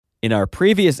In our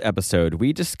previous episode,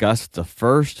 we discussed the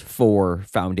first 4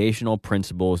 foundational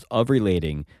principles of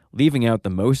relating, leaving out the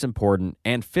most important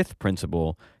and 5th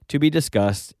principle to be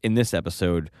discussed in this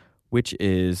episode, which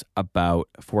is about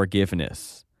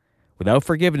forgiveness. Without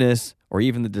forgiveness, or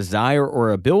even the desire or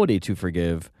ability to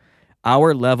forgive,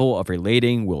 our level of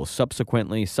relating will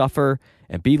subsequently suffer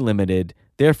and be limited.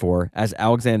 Therefore, as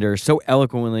Alexander so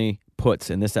eloquently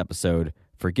puts in this episode,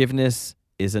 forgiveness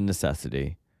is a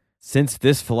necessity. Since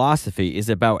this philosophy is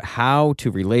about how to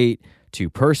relate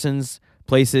to persons,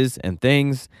 places, and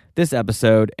things, this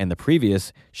episode and the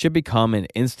previous should become an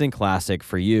instant classic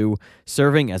for you,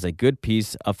 serving as a good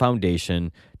piece of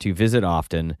foundation to visit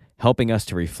often, helping us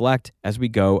to reflect as we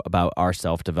go about our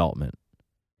self-development.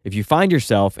 If you find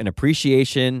yourself in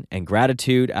appreciation and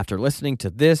gratitude after listening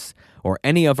to this or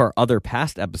any of our other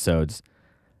past episodes,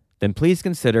 then please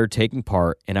consider taking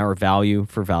part in our value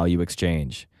for value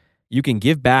exchange. You can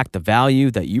give back the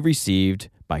value that you received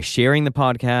by sharing the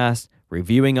podcast,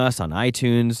 reviewing us on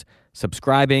iTunes,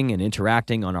 subscribing and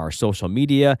interacting on our social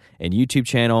media and YouTube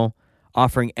channel,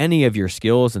 offering any of your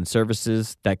skills and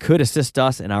services that could assist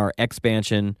us in our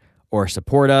expansion, or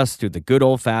support us through the good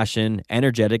old-fashioned,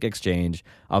 energetic exchange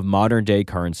of modern-day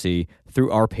currency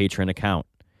through our Patreon account.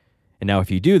 And now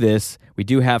if you do this, we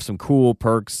do have some cool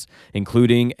perks,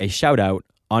 including a shout-out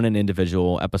on an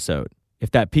individual episode.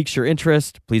 If that piques your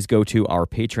interest, please go to our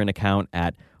Patreon account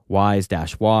at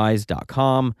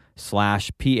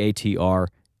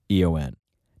wise-wise.com/PATREON.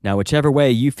 Now, whichever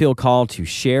way you feel called to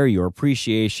share your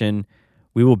appreciation,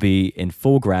 we will be in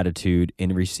full gratitude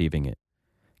in receiving it.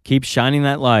 Keep shining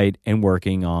that light and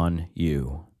working on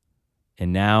you.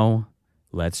 And now,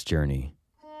 let's journey.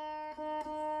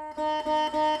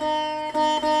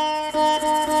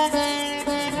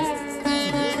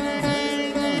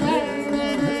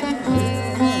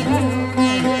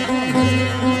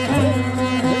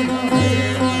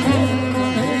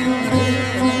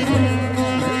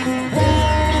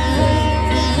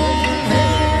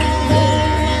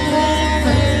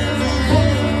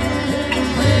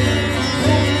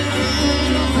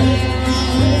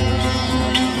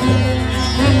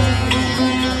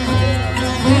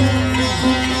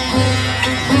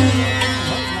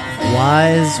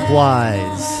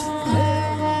 Wise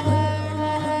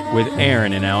With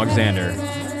Aaron and Alexander.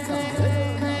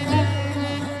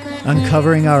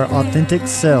 Uncovering our authentic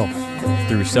self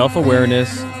Through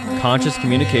self-awareness, conscious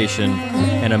communication,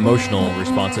 and emotional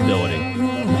responsibility.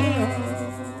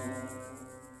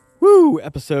 Woo!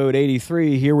 Episode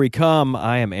 83, here we come.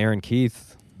 I am Aaron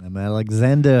Keith. I'm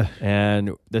Alexander.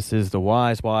 And this is the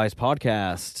Wise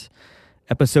Podcast.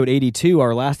 Episode 82,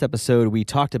 our last episode, we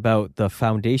talked about the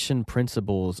foundation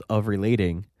principles of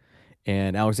relating.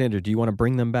 And Alexander, do you want to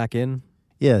bring them back in?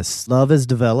 Yes, love is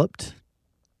developed.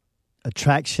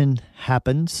 Attraction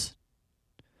happens.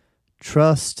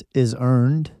 Trust is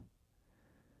earned.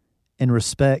 And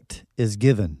respect is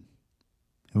given.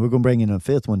 And we're going to bring in a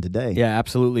 5th one today. Yeah,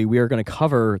 absolutely. We are going to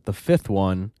cover the 5th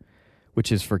one,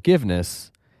 which is forgiveness.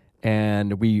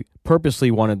 And we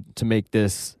purposely wanted to make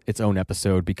this its own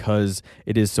episode because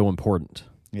it is so important.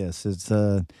 Yes, it's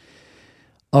all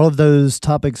of those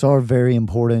topics are very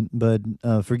important, but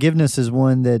forgiveness is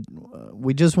one that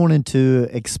we just wanted to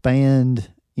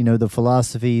expand, the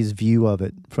philosophy's view of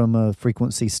it from a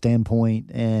frequency standpoint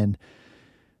and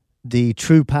the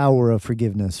true power of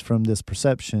forgiveness from this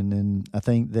perception. And I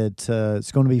think that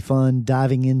it's going to be fun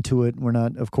diving into it. We're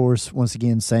not, of course, once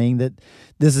again saying that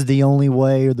this is the only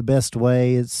way or the best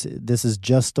way. This is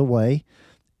just a way,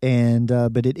 and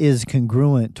but it is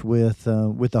congruent with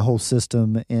the whole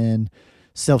system and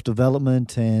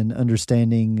self-development and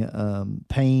understanding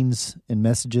pains and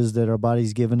messages that our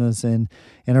body's given us, and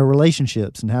our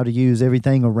relationships and how to use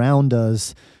everything around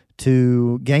us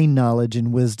to gain knowledge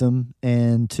and wisdom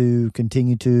and to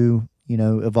continue to,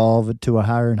 evolve to a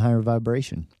higher and higher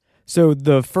vibration. So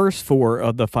the first 4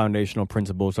 of the foundational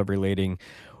principles of relating,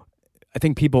 I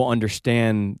think people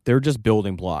understand they're just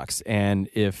building blocks. And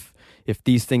if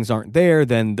these things aren't there,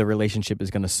 then the relationship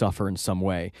is going to suffer in some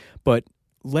way. But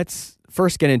let's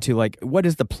first get into, what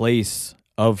is the place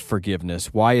of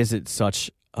forgiveness? Why is it such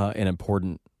an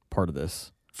important part of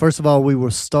this? First of all, we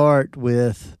will start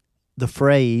with the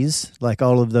phrase, like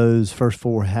all of those first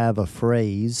 4 have a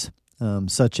phrase,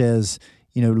 such as,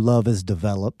 love is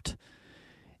developed.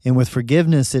 And with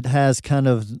forgiveness, it has kind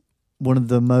of one of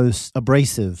the most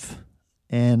abrasive.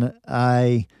 And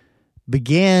I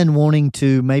began wanting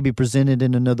to maybe present it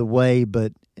in another way,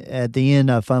 but at the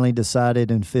end, I finally decided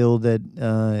and feel that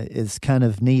it's kind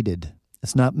of needed.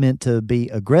 It's not meant to be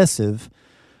aggressive,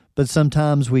 but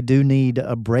sometimes we do need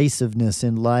abrasiveness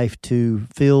in life to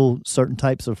feel certain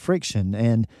types of friction.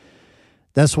 And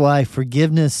that's why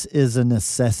forgiveness is a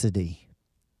necessity.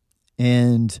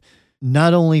 And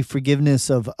not only forgiveness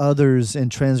of others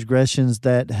and transgressions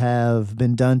that have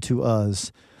been done to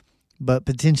us, but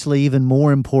potentially even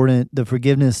more important, the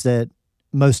forgiveness that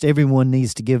most everyone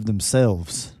needs to give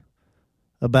themselves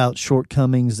about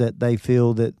shortcomings that they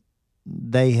feel that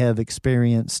they have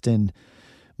experienced and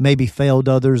maybe failed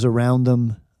others around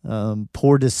them,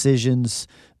 poor decisions,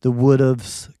 the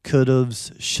would-haves,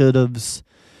 could-haves, should-haves,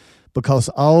 because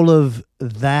all of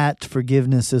that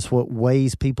forgiveness is what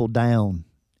weighs people down.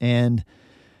 And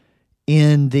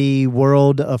in the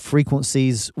world of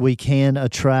frequencies, we can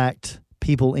attract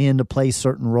people in to play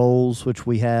certain roles, which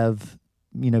we have,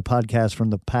 podcasts from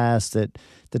the past that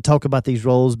talk about these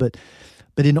roles. But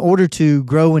in order to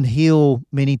grow and heal,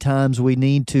 many times we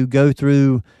need to go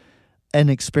through an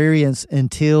experience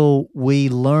until we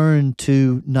learn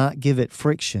to not give it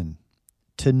friction,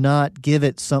 to not give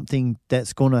it something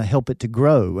that's going to help it to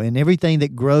grow. And everything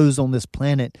that grows on this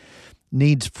planet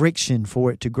needs friction for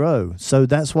it to grow. So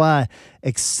that's why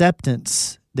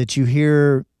acceptance that you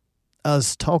hear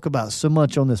us talk about so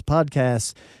much on this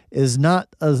podcast is not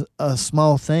a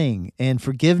small thing. And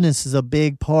forgiveness is a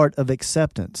big part of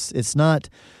acceptance. It's not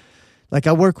like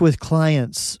I work with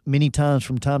clients many times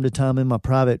from time to time in my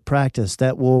private practice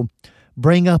that will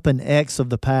bring up an ex of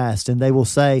the past and they will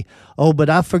say, "Oh, but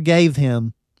I forgave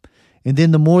him." And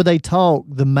then the more they talk,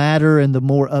 the madder and the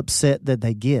more upset that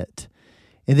they get.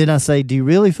 And then I say, "Do you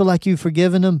really feel like you've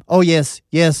forgiven him?" "Oh, yes.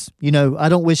 I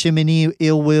don't wish him any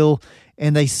ill will."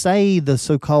 And they say the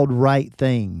so-called right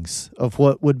things of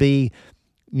what would be,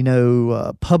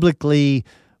 publicly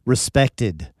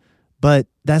respected. But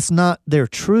that's not their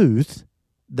truth.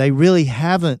 They really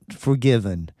haven't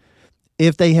forgiven.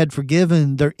 If they had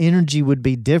forgiven, their energy would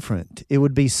be different. It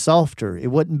would be softer.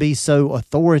 It wouldn't be so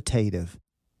authoritative.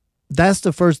 That's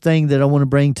the first thing that I want to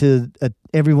bring to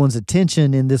everyone's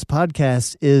attention in this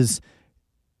podcast is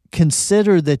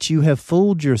consider that you have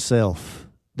fooled yourself,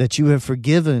 that you have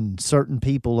forgiven certain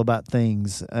people about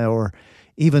things or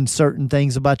even certain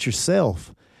things about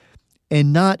yourself,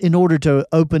 and not in order to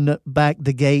open back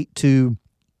the gate to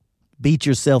beat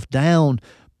yourself down,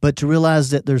 but to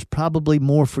realize that there's probably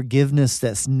more forgiveness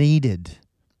that's needed.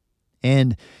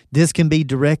 And this can be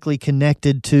directly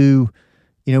connected to,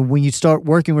 when you start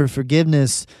working with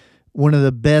forgiveness, one of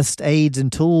the best aids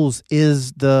and tools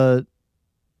is the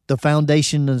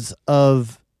foundations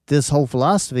of this whole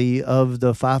philosophy of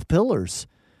the 5 pillars.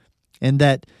 And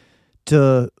that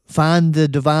to find the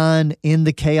divine in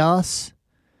the chaos,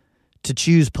 to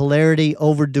choose polarity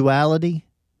over duality,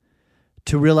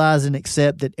 to realize and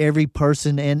accept that every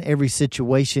person and every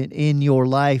situation in your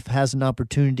life has an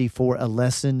opportunity for a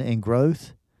lesson and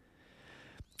growth,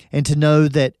 and to know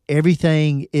that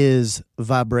everything is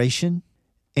vibration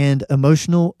and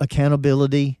emotional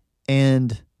accountability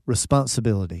and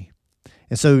responsibility.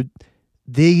 And so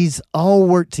these all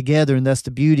work together, and that's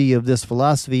the beauty of this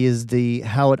philosophy is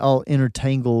how it all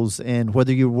intertangles. And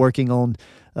whether you're working on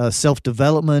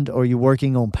self-development or you're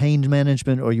working on pain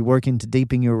management or you're working to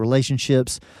deepen your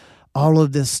relationships, all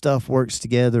of this stuff works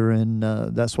together, and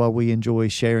that's why we enjoy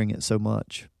sharing it so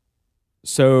much.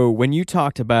 So when you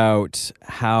talked about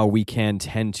how we can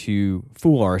tend to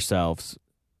fool ourselves,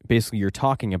 basically you're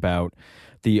talking about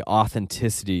the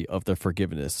authenticity of the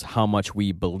forgiveness, how much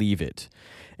we believe it.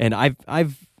 And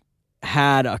I've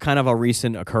had a kind of a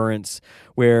recent occurrence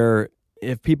where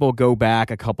if people go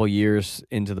back a couple years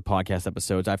into the podcast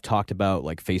episodes, I've talked about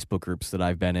like Facebook groups that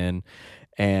I've been in,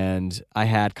 and I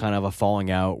had kind of a falling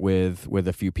out with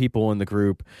a few people in the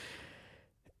group.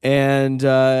 And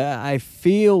I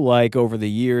feel like over the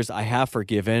years I have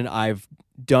forgiven. I've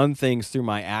done things through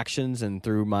my actions and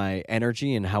through my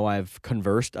energy and how I've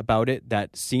conversed about it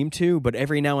that seem to, but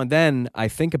every now and then I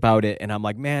think about it and I'm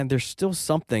like, man, there's still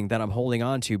something that I'm holding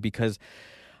on to because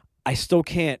I still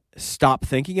can't stop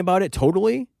thinking about it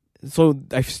totally. So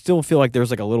I still feel like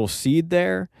there's like a little seed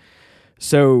there.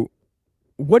 So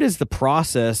what is the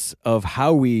process of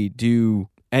how we do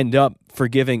end up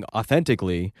forgiving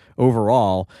authentically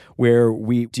overall, where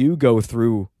we do go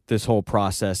through this whole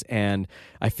process and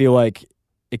I feel like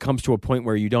it comes to a point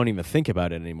where you don't even think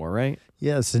about it anymore, right?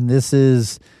 Yes, and this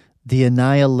is the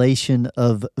annihilation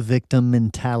of victim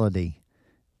mentality.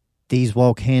 These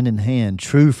walk hand in hand.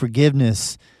 True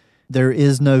forgiveness, there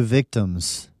is no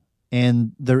victims,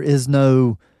 and there is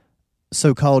no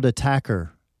so-called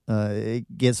attacker.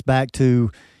 It gets back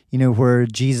to, where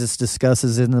Jesus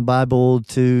discusses in the Bible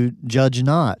to judge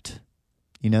not,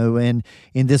 and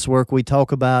in this work we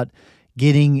talk about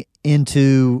getting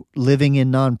into living in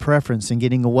non-preference and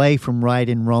getting away from right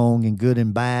and wrong and good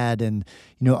and bad and,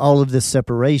 all of this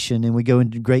separation. And we go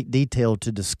into great detail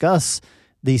to discuss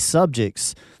these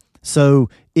subjects. So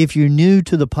if you're new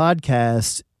to the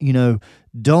podcast,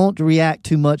 don't react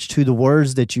too much to the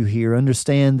words that you hear.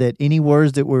 Understand that any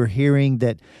words that we're hearing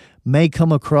that may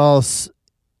come across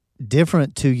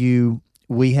different to you,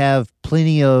 we have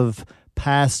plenty of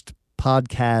past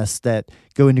podcasts that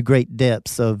go into great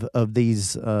depths of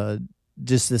these,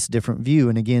 just this different view.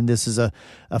 And again, this is a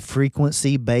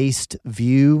frequency-based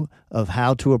view of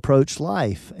how to approach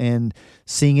life and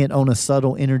seeing it on a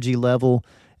subtle energy level,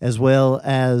 as well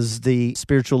as the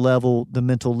spiritual level, the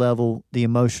mental level, the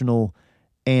emotional,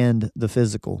 and the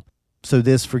physical. So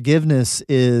this forgiveness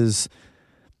is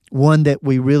one that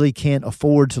we really can't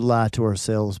afford to lie to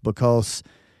ourselves, because,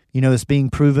 it's being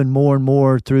proven more and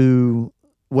more through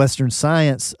Western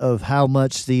science of how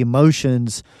much the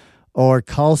emotions are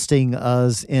costing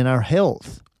us in our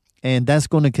health. And that's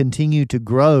going to continue to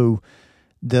grow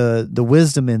the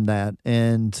wisdom in that.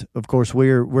 And of course,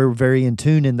 we're very in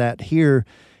tune in that here.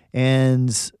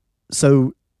 And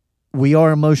so we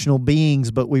are emotional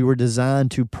beings, but we were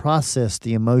designed to process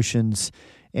the emotions.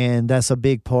 And that's a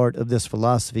big part of this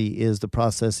philosophy, is the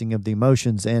processing of the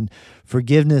emotions. And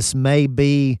forgiveness may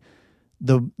be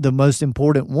the most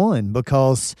important one,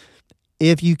 because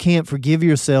if you can't forgive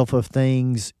yourself of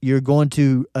things, you're going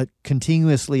to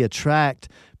continuously attract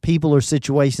people or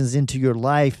situations into your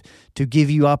life to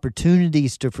give you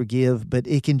opportunities to forgive, but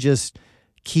it can just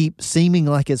keep seeming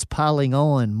like it's piling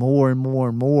on more and more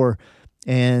and more.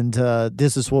 And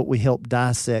this is what we help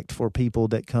dissect for people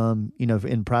that come,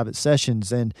 in private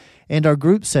sessions and our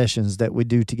group sessions that we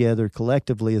do together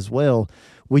collectively as well.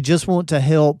 We just want to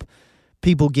help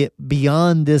people get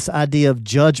beyond this idea of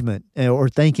judgment or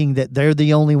thinking that they're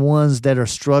the only ones that are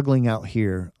struggling out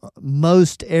here.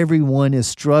 Most everyone is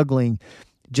struggling,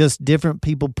 just different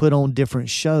people put on different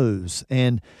shows.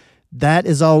 And that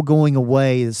is all going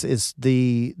away. It's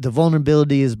the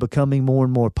vulnerability is becoming more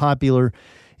and more popular.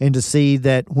 And to see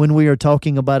that when we are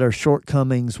talking about our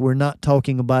shortcomings, we're not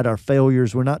talking about our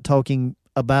failures. We're not talking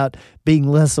about being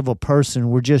less of a person.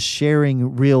 We're just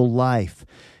sharing real life.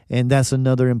 And that's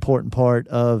another important part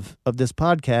of this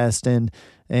podcast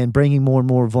and bringing more and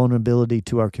more vulnerability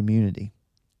to our community.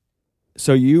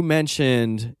 So you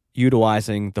mentioned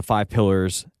utilizing the 5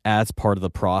 pillars as part of the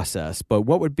process, but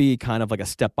what would be kind of like a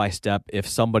step-by-step if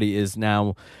somebody is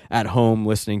now at home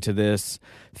listening to this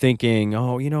thinking,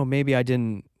 oh, maybe I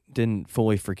didn't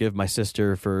fully forgive my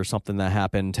sister for something that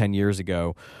happened 10 years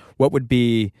ago. What would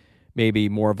be maybe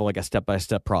more of like a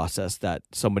step-by-step process that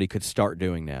somebody could start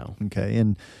doing now? Okay,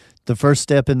 and the first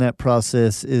step in that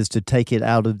process is to take it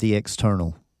out of the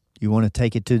external. You want to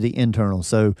take it to the internal.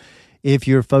 So if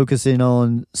you're focusing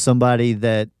on somebody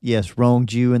that, yes,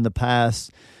 wronged you in the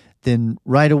past, then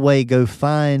right away go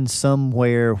find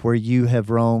somewhere where you have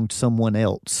wronged someone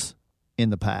else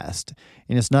in the past.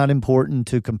 And it's not important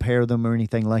to compare them or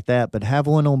anything like that, but have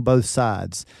one on both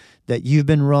sides, that you've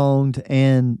been wronged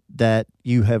and that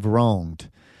you have wronged.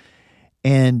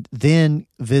 And then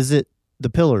visit the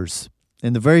pillars.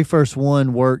 And the very first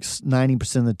one works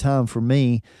 90% of the time for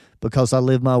me, because I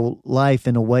live my life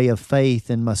in a way of faith,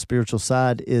 and my spiritual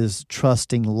side is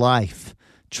trusting life,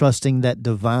 trusting that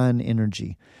divine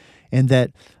energy, and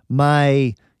that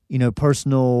my,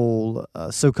 personal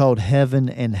so-called heaven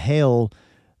and hell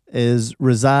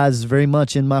resides very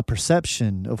much in my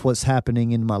perception of what's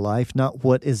happening in my life, not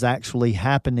what is actually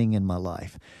happening in my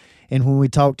life. And when we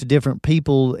talk to different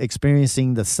people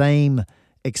experiencing the same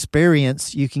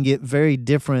experience, you can get very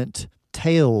different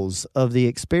tales of the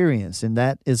experience, and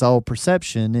that is all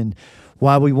perception, and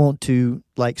why we want to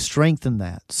strengthen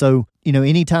that. So,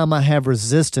 anytime I have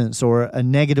resistance or a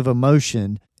negative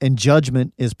emotion, and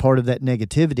judgment is part of that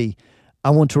negativity,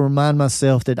 I want to remind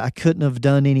myself that I couldn't have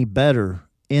done any better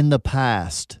in the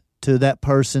past to that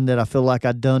person that I feel like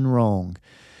I'd done wrong.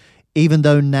 Even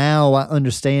though now I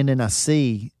understand and I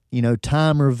see,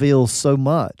 time reveals so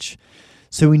much.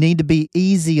 So we need to be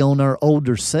easy on our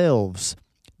older selves,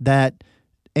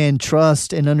 and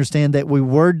trust and understand that we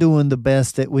were doing the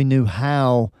best that we knew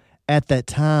how at that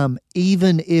time,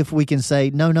 even if we can say,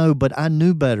 no, but I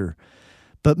knew better.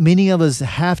 But many of us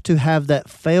have to have that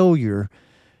failure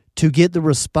to get the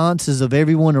responses of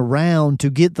everyone around, to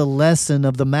get the lesson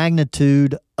of the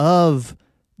magnitude of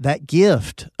that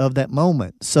gift of that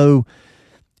moment. So,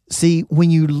 see, when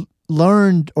you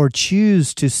learn or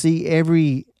choose to see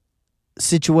every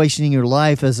situation in your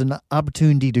life as an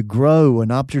opportunity to grow,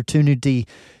 an opportunity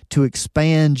to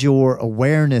expand your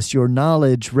awareness, your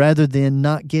knowledge, rather than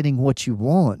not getting what you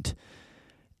want,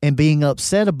 and being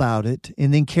upset about it,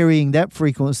 and then carrying that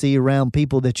frequency around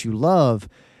people that you love,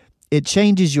 it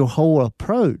changes your whole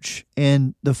approach.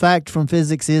 And the fact from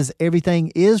physics is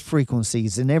everything is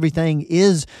frequencies and everything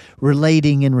is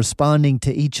relating and responding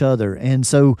to each other. And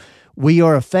so we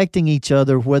are affecting each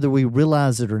other whether we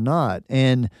realize it or not.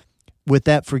 And with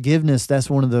that forgiveness, that's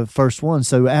one of the first ones.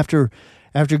 So after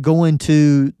going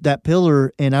to that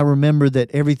pillar, and I remember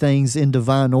that everything's in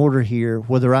divine order here,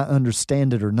 whether I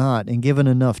understand it or not, and given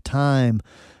enough time,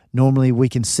 normally we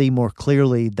can see more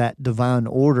clearly that divine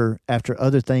order after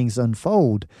other things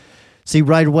unfold. See,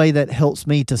 right away that helps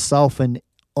me to soften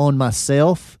on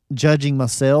myself, judging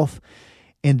myself.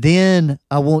 And then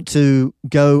I want to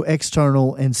go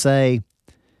external and say,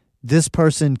 this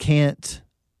person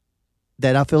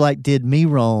that I feel like did me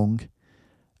wrong.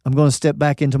 I'm going to step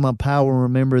back into my power and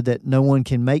remember that no one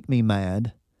can make me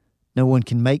mad. No one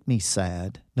can make me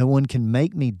sad. No one can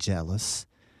make me jealous.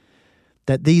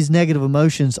 That these negative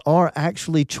emotions are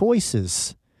actually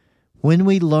choices when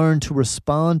we learn to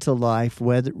respond to life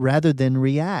rather than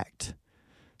react.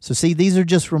 So see, these are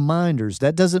just reminders.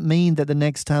 That doesn't mean that the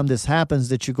next time this happens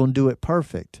that you're going to do it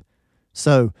perfect.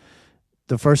 So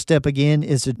the first step again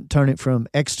is to turn it from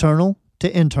external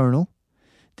to internal.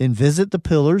 Then visit the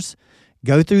pillars.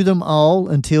 Go through them all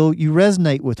until you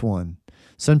resonate with one.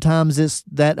 Sometimes it's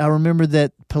that I remember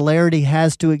that polarity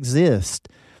has to exist.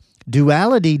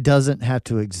 Duality doesn't have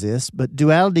to exist, but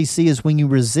duality, see, is when you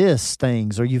resist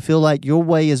things or you feel like your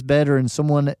way is better and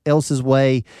someone else's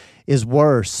way is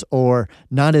worse or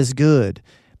not as good.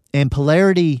 And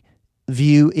polarity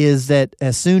view is that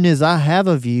as soon as I have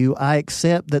a view, I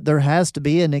accept that there has to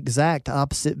be an exact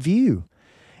opposite view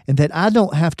and that I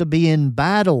don't have to be in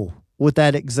battle with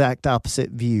that exact opposite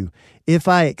view. If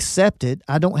I accept it,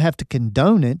 I don't have to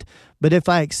condone it, but if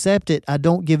I accept it, I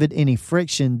don't give it any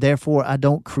friction, therefore I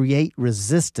don't create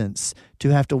resistance to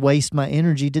have to waste my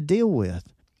energy to deal with.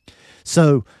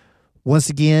 So, once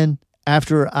again,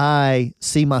 after I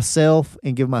see myself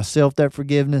and give myself that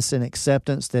forgiveness and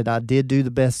acceptance that I did do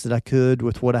the best that I could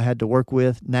with what I had to work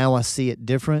with, now I see it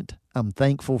different. I'm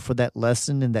thankful for that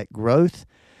lesson and that growth.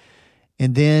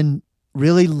 And then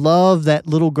really love that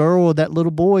little girl or that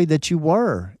little boy that you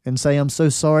were and say, I'm so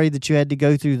sorry that you had to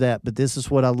go through that, but this is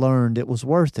what I learned. It was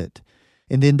worth it.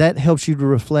 And then that helps you to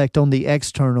reflect on the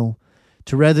external,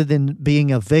 to rather than being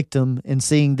a victim and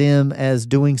seeing them as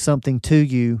doing something to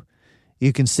you,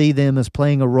 you can see them as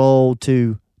playing a role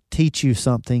to teach you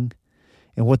something.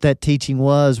 And what that teaching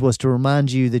was to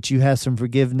remind you that you have some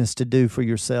forgiveness to do for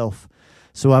yourself.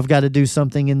 So I've got to do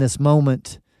something in this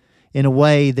moment in a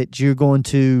way that you're going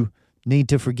to need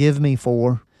to forgive me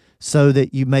for, so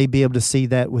that you may be able to see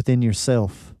that within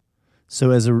yourself.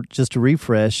 So just a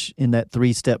refresh in that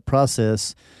 3-step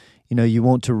process, you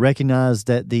want to recognize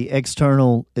that the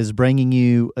external is bringing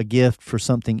you a gift for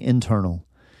something internal.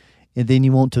 And then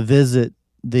you want to visit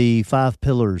the 5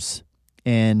 pillars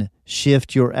and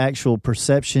shift your actual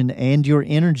perception and your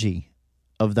energy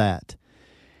of that.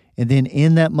 And then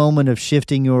in that moment of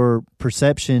shifting your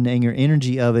perception and your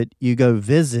energy of it, you go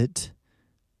visit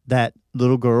that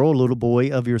little girl, little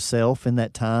boy of yourself in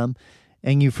that time,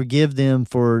 and you forgive them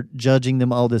for judging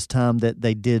them all this time that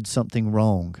they did something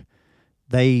wrong.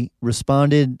 They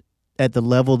responded at the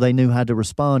level they knew how to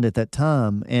respond at that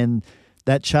time, and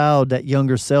that child, that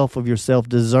younger self of yourself,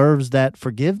 deserves that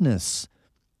forgiveness.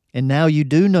 And now you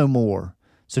do know more.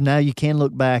 So now you can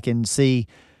look back and see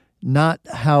not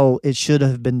how it should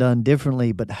have been done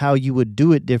differently, but how you would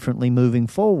do it differently moving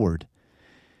forward.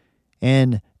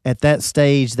 And at that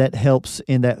stage, that helps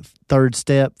in that 3rd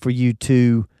step for you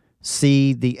to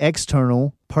see the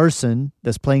external person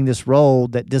that's playing this role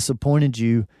that disappointed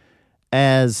you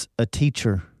as a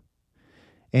teacher.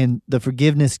 And the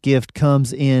forgiveness gift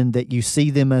comes in that you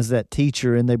see them as that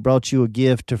teacher and they brought you a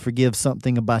gift to forgive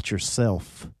something about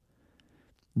yourself.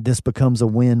 This becomes a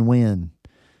win-win.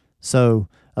 So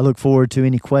I look forward to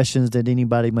any questions that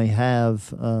anybody may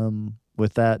have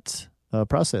with that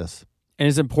process. And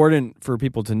it's important for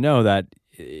people to know that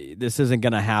this isn't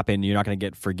going to happen. You're not going to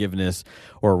get forgiveness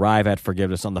or arrive at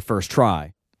forgiveness on the first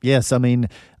try. Yes, I mean,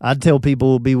 I'd tell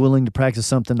people be willing to practice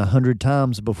something 100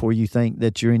 times before you think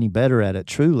that you're any better at it,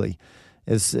 truly.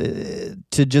 It's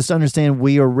to just understand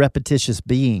we are repetitious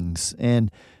beings, and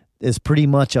it's pretty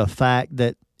much a fact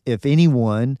that if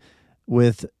anyone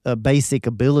with basic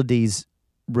abilities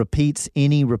repeats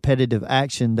any repetitive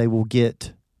action, they will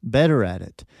get better at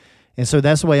it. And so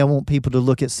that's the way I want people to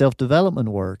look at self-development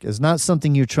work. It's not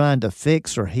something you're trying to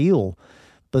fix or heal,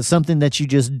 but something that you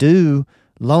just do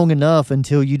long enough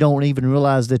until you don't even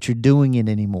realize that you're doing it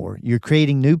anymore. You're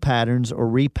creating new patterns or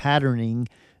repatterning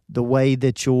the way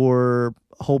that your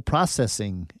whole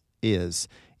processing is.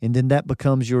 And then that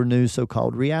becomes your new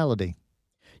so-called reality.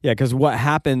 Yeah, because what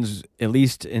happens, at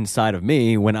least inside of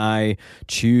me, when I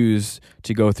choose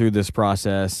to go through this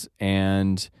process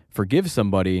and forgive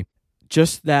somebody,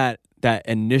 just that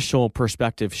initial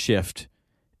perspective shift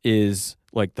is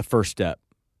like the first step,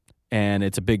 and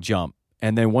it's a big jump.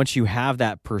 And then once you have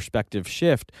that perspective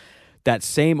shift, that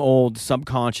same old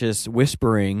subconscious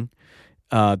whispering,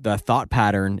 the thought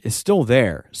pattern is still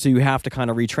there. So you have to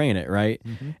kind of retrain it, right?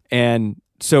 Mm-hmm. And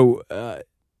so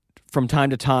from time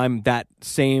to time, that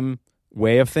same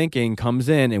way of thinking comes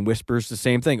in and whispers the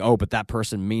same thing. Oh, but that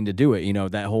person mean to do it. You know,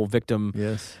 that whole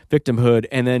victimhood.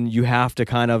 And then you have to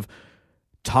kind of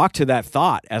talk to that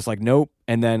thought as like, nope.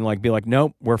 And then like be like,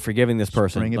 nope, we're forgiving this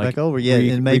person. Bring it like, back over. Yeah.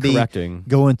 And maybe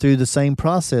going through the same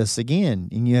process again.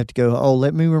 And you have to go, oh,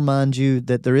 let me remind you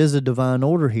that there is a divine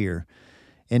order here.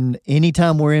 And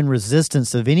anytime we're in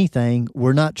resistance of anything,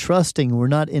 we're not trusting, we're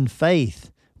not in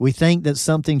faith. We think that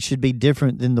something should be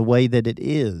different than the way that it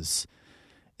is.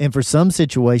 And for some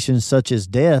situations, such as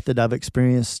death that I've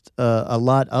experienced a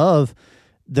lot of,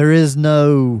 there is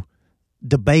no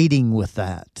debating with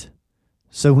that.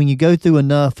 So when you go through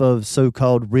enough of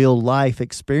so-called real life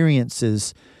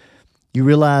experiences, you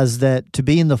realize that to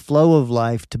be in the flow of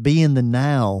life, to be in the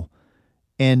now,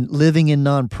 and living in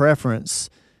non-preference,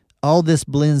 all this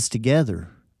blends together.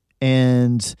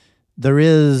 And there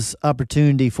is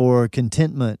opportunity for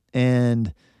contentment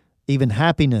and even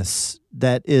happiness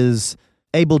that is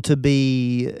able to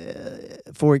be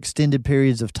for extended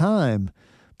periods of time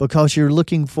because you're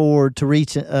looking forward to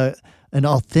reach an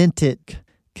authentic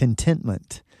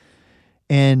contentment.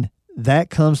 And that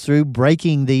comes through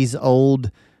breaking these old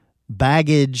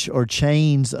baggage or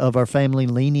chains of our family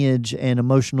lineage and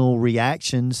emotional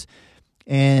reactions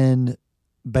and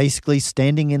basically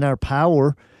standing in our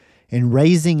power and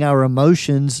raising our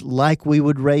emotions like we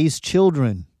would raise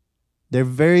children. They're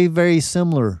very, very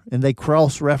similar, and they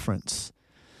cross-reference.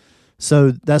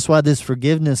 So that's why this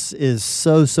forgiveness is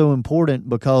so, so important,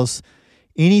 because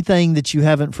anything that you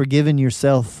haven't forgiven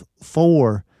yourself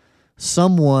for,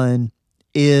 someone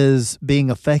is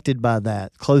being affected by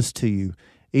that close to you,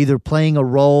 either playing a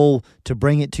role to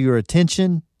bring it to your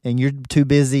attention, and you're too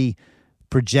busy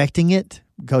projecting it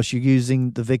because you're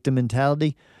using the victim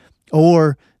mentality,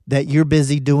 or that you're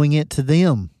busy doing it to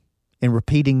them and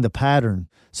repeating the pattern.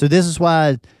 So this is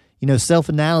why,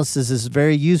 self-analysis is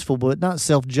very useful, but not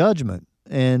self-judgment.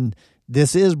 And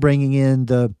this is bringing in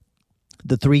the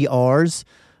 3 R's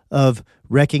of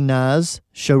recognize,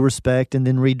 show respect, and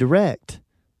then redirect.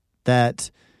 That,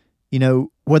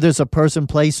 whether it's a person,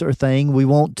 place, or thing, we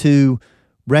want to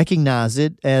recognize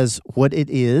it as what it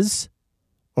is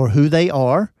or who they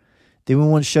are. Then we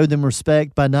want to show them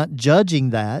respect by not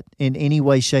judging that in any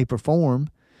way, shape, or form.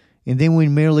 And then we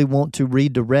merely want to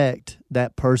redirect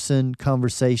that person,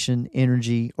 conversation,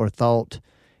 energy, or thought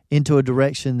into a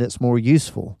direction that's more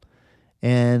useful.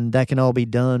 And that can all be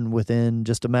done within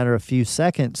just a matter of a few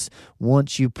seconds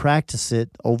once you practice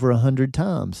it over 100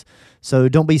 times. So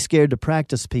don't be scared to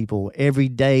practice, people. Every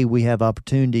day we have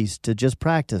opportunities to just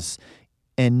practice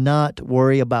and not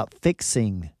worry about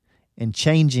fixing and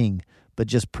changing, but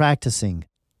just practicing.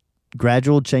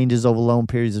 Gradual changes over long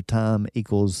periods of time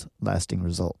equals lasting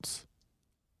results.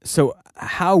 So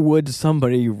how would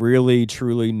somebody really,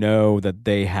 truly know that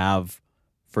they have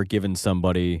forgiven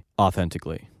somebody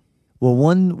authentically? Well,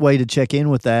 one way to check in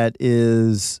with that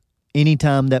is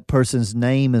anytime that person's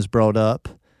name is brought up,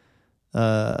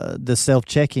 the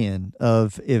self-check-in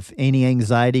of if any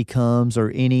anxiety comes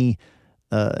or any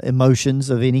emotions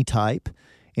of any type.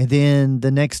 And then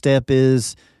the next step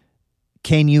is,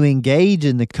 can you engage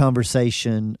in the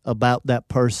conversation about that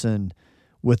person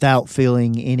without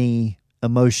feeling any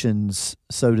emotions,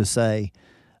 so to say?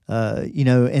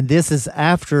 And this is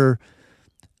after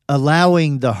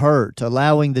allowing the hurt,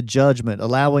 allowing the judgment,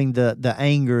 allowing the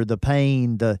anger, the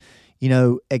pain,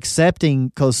 accepting,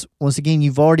 because once again,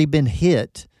 you've already been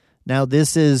hit. Now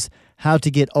this is how to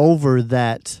get over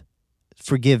that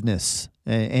forgiveness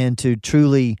and to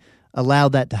truly allow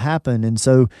that to happen. And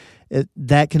so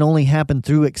that can only happen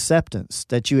through acceptance,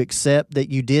 that you accept that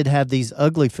you did have these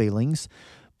ugly feelings,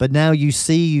 but now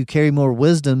you carry more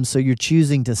wisdom, so you're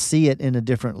choosing to see it in a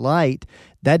different light.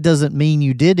 That doesn't mean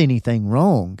you did anything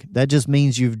wrong. That just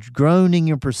means you've grown in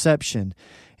your perception.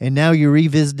 And now you're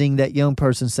revisiting that young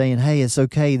person saying, hey, it's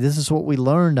okay. This is what we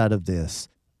learned out of this.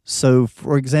 So,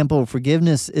 for example,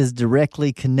 forgiveness is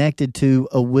directly connected to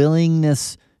a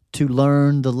willingness to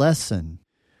learn the lesson.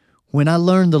 When I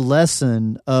learned the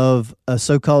lesson of a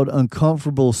so-called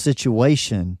uncomfortable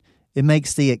situation It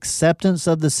makes the acceptance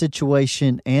of the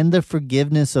situation and the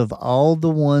forgiveness of all the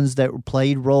ones that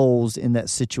played roles in that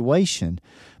situation,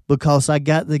 because I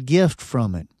got the gift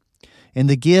from it. And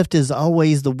the gift is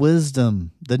always the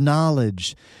wisdom, the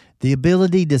knowledge, the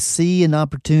ability to see an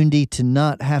opportunity to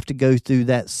not have to go through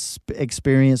that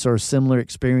experience or a similar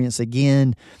experience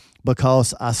again,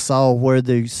 because I saw where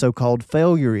the so-called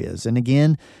failure is. And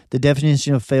again, the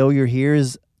definition of failure here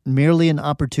is merely an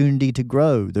opportunity to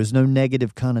grow. There's no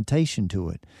negative connotation to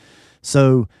it.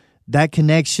 So that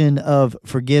connection of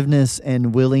forgiveness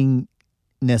and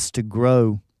willingness to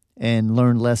grow and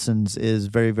learn lessons is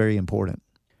very, very important.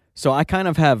 So I kind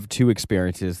of have two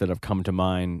experiences that have come to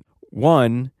mind.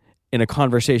 One, in a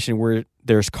conversation where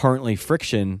there's currently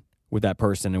friction with that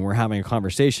person and we're having a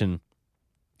conversation,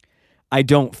 I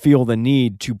don't feel the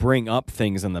need to bring up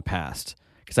things in the past,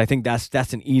 because I think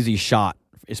that's an easy shot,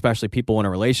 especially people in a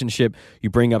relationship. You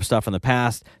bring up stuff in the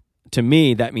past. To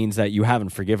me, that means that you haven't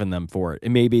forgiven them for it. It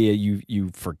may be you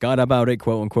forgot about it,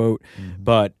 quote unquote,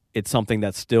 but it's something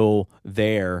that's still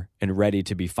there and ready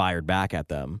to be fired back at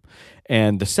them.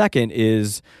 And the second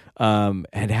is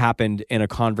had happened in a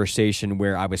conversation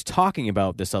where I was talking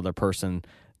about this other person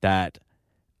that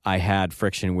I had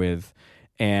friction with,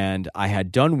 and I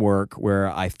had done work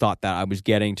where I thought that I was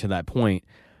getting to that point.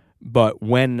 But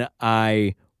when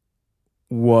I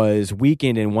was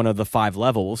weakened in one of the 5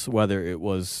 levels, whether it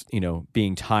was,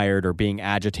 being tired or being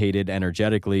agitated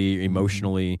energetically,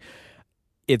 emotionally,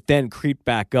 it then creeped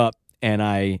back up, and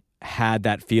I had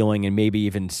that feeling and maybe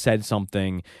even said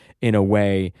something in a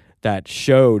way that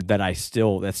showed that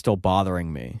that's still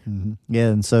bothering me. Mm-hmm. Yeah,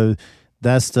 and so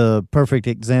that's the perfect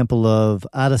example of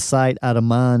out of sight, out of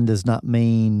mind does not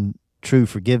mean true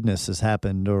forgiveness has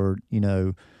happened, or,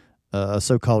 a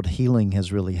so-called healing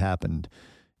has really happened.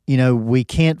 We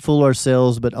can't fool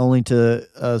ourselves, but only to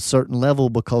a certain level,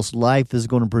 because life is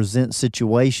going to present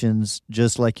situations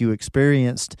just like you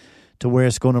experienced, to where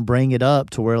it's going to bring it up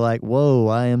to where, like, whoa,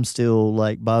 I am still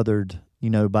bothered,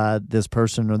 by this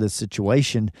person or this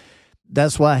situation.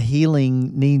 That's why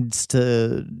healing needs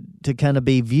to kind of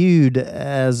be viewed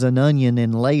as an onion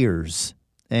in layers.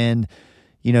 And,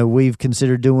 we've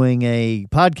considered doing a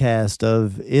podcast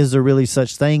of, is there really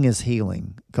such thing as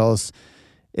healing? Because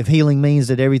if healing means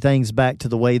that everything's back to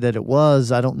the way that it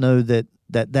was, I don't know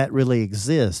that really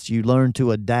exists. You learn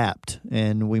to adapt,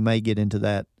 and we may get into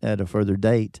that at a further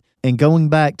date. And going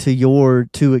back to your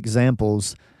 2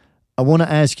 examples, I want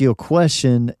to ask you a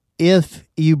question. If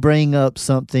you bring up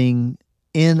something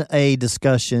in a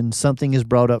discussion, something is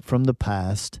brought up from the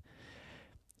past,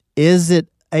 is it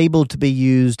able to be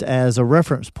used as a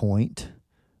reference point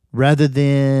rather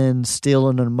than still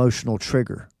an emotional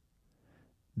trigger?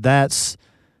 That's,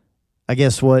 I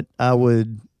guess, what I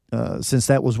would, since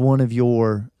that was one of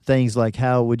your things,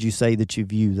 how would you say that you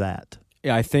view that?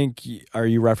 Yeah, I think, are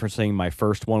you referencing my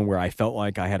first one where I felt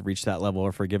like I had reached that level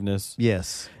of forgiveness?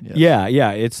 Yes.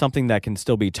 Yeah, it's something that can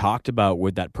still be talked about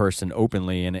with that person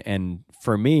openly, and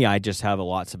for me, I just have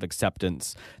lots of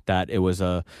acceptance that it was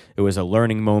a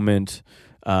learning moment,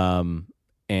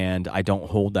 and I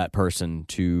don't hold that person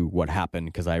to what happened,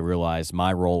 because I realize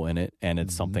my role in it, and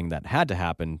it's something that had to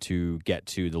happen to get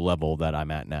to the level that I'm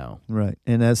at now. Right,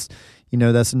 and that's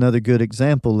another good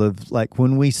example of,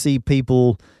 when we see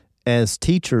people as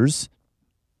teachers,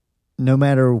 no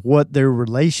matter what their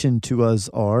relation to us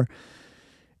are,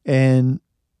 and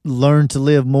learn to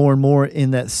live more and more in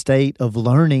that state of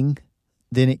learning,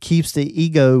 then it keeps the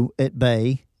ego at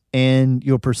bay, and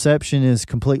your perception is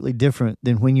completely different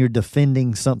than when you're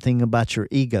defending something about your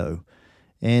ego.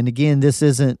 And again, this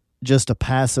isn't just a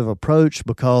passive approach,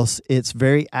 because it's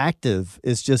very active.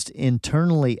 It's just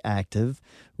internally active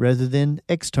rather than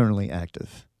externally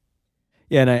active.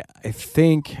 Yeah, and I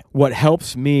think what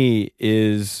helps me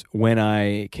is when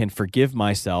I can forgive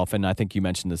myself, and I think you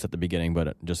mentioned this at the beginning, but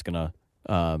I'm just going to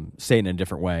say it in a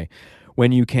different way.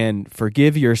 When you can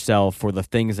forgive yourself for the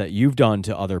things that you've done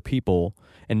to other people,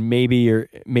 and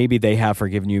maybe they have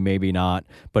forgiven you, maybe not,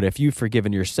 but if you've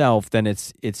forgiven yourself, then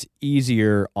it's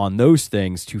easier on those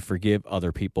things to forgive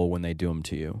other people when they do them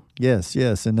to you. Yes,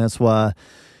 and that's why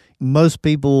most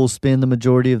people spend the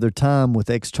majority of their time with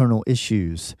external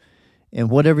issues. And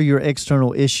whatever your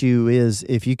external issue is,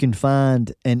 if you can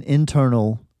find an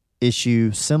internal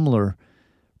issue similar,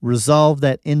 resolve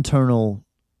that internal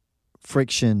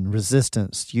friction,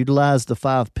 resistance, utilize the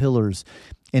 5 pillars,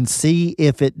 and see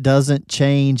if it doesn't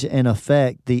change and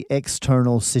affect the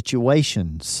external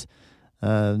situations.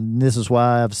 This is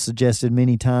why I've suggested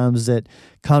many times that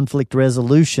conflict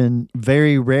resolution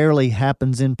very rarely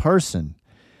happens in person.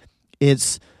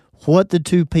 It's what the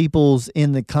 2 peoples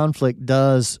in the conflict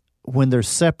does when they're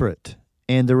separate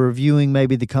and they're reviewing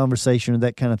maybe the conversation or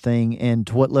that kind of thing, and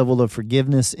to what level of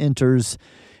forgiveness enters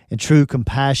and true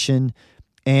compassion,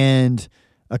 and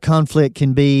a conflict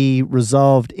can be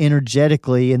resolved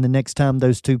energetically, and the next time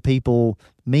those two people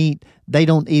meet, they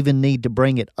don't even need to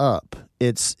bring it up.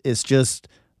 It's just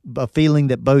a feeling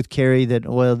that both carry that,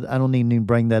 well, I don't need to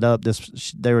bring that up.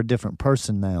 They're a different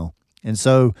person now. And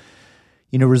so,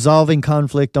 resolving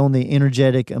conflict on the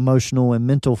energetic, emotional, and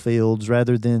mental fields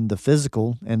rather than the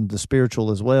physical, and the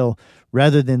spiritual as well,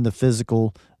 rather than the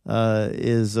physical,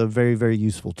 is a very, very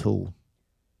useful tool.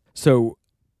 So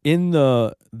in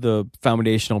the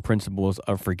foundational principles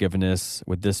of forgiveness,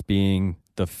 with this being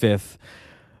the fifth,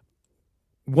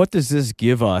 what does this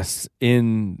give us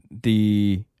in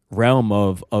the realm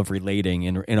of relating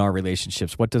in our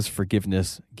relationships? What does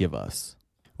forgiveness give us?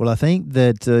 Well, I think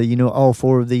that, all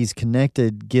four of these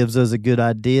connected gives us a good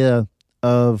idea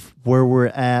of where we're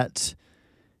at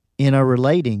in our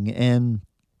relating. And,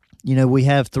 we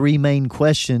have three main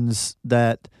questions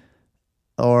that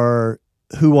are,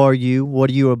 who are you, what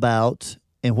are you about,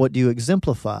 and what do you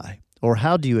exemplify, or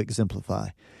how do you exemplify?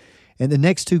 And the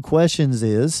next two questions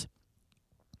is,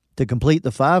 to complete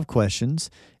the 5 questions,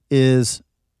 is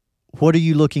what are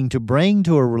you looking to bring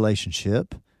to a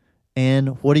relationship,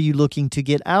 and what are you looking to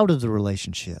get out of the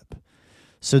relationship?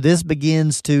 So this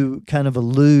begins to kind of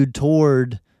allude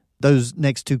toward those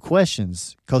next two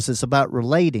questions, because it's about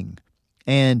relating.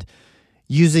 And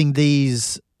using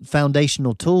these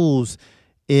foundational tools,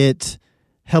 it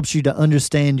helps you to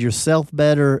understand yourself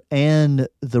better and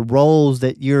the roles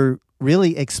that you're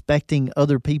really expecting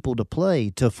other people to play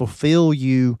to fulfill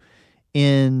you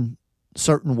in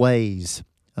certain ways,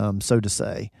 so to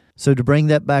say. So to bring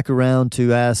that back around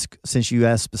to ask, since you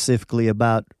asked specifically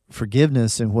about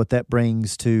forgiveness and what that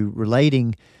brings to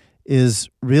relating, is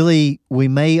really we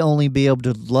may only be able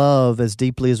to love as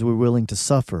deeply as we're willing to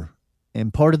suffer.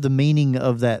 And part of the meaning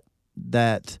of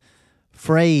that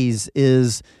phrase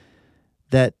is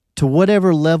that to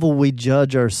whatever level we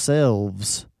judge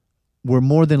ourselves, we're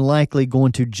more than likely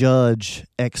going to judge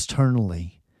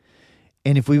externally.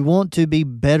 And if we want to be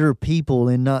better people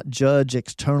and not judge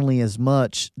externally as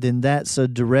much, then that's a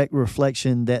direct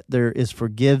reflection that there is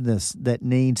forgiveness that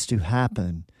needs to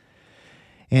happen.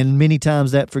 And many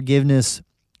times that forgiveness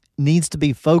needs to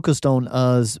be focused on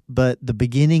us, but the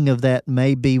beginning of that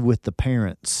may be with the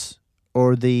parents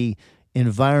or the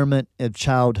environment of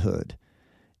childhood.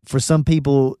 For some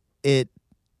people, it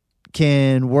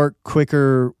can work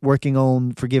quicker working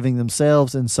on forgiving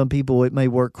themselves, and some people it may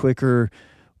work quicker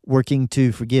working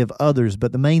to forgive others.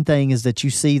 But the main thing is that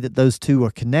you see that those two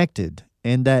are connected,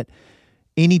 and that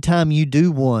anytime you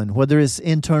do one, whether it's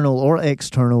internal or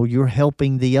external, you're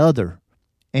helping the other.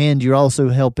 And you're also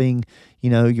helping,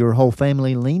 your whole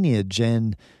family lineage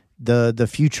and the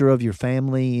future of your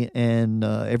family and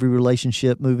every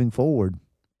relationship moving forward.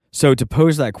 So to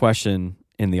pose that question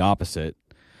in the opposite,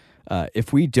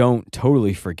 if we don't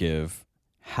totally forgive,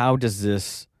 how does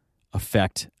this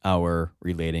affect our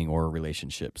relating or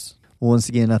relationships? Once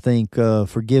again, I think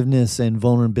forgiveness and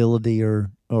vulnerability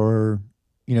are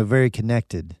very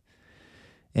connected.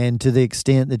 And to the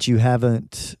extent that you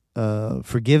haven't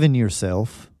forgiven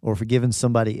yourself or forgiven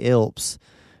somebody else,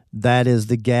 that is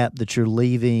the gap that you're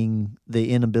leaving,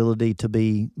 the inability to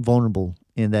be vulnerable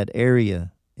in that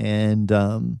area. And,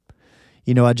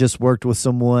 I just worked with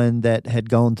someone that had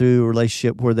gone through a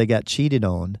relationship where they got cheated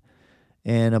on.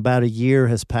 And about a year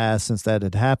has passed since that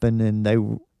had happened, and they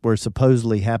were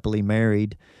supposedly happily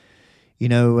married,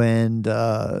 and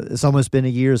it's almost been a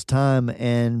year's time,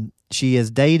 and she has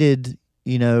dated,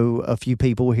 a few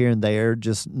people here and there,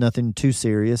 just nothing too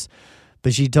serious.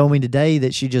 But she told me today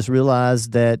that she just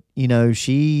realized that,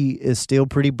 she is still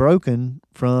pretty broken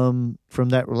from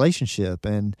that relationship,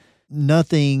 and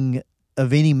nothing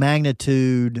of any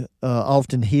magnitude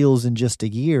often heals in just a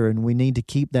year, and we need to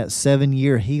keep that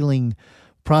 7-year healing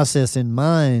process in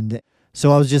mind.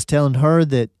 So I was just telling her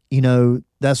that,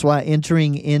 that's why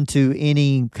entering into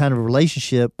any kind of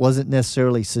relationship wasn't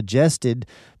necessarily suggested,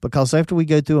 because after we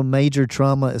go through a major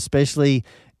trauma, especially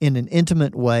in an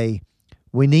intimate way,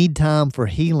 we need time for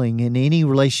healing. In any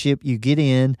relationship you get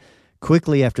in,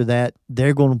 quickly after that,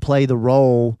 they're going to play the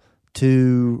role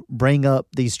to bring up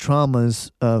these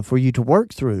traumas for you to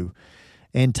work through.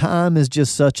 And time is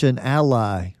just such an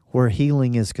ally where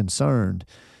healing is concerned.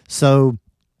 So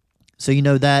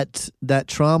that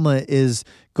trauma is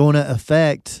going to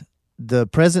affect the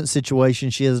present situation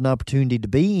she has an opportunity to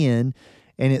be in,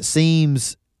 and it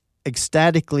seems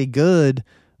ecstatically good,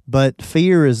 but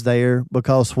fear is there,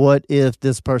 because what if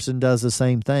this person does the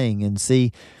same thing? And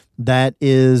see, that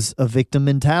is a victim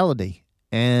mentality.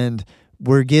 And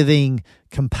We're giving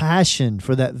compassion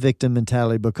for that victim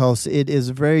mentality because it is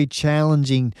very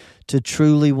challenging to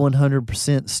truly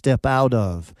 100% step out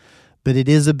of. But it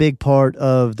is a big part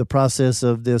of the process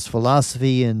of this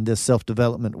philosophy and this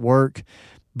self-development work.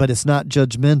 But it's not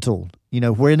judgmental.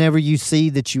 Whenever you see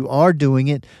that you are doing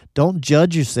it, don't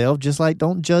judge yourself, just like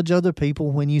don't judge other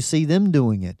people when you see them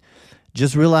doing it.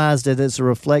 Just realize that it's a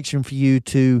reflection for you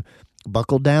to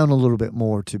buckle down a little bit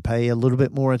more, to pay a little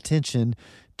bit more attention,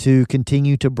 to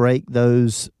continue to break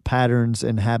those patterns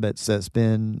and habits that's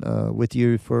been with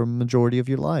you for a majority of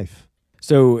your life.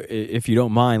 So if you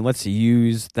don't mind, let's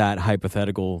use that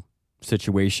hypothetical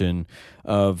situation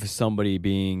of somebody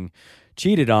being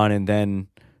cheated on and then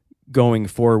going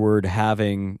forward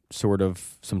having sort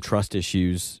of some trust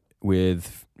issues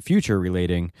with future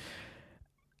relating.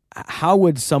 How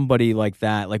would somebody like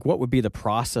that, what would be the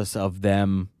process of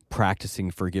them practicing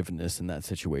forgiveness in that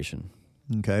situation?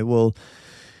 Okay, well,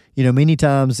 many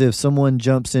times if someone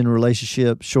jumps in a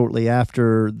relationship shortly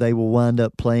after, they will wind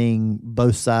up playing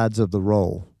both sides of the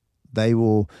role. They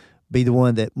will be the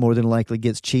one that more than likely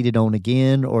gets cheated on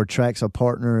again or attracts a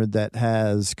partner that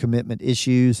has commitment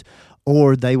issues,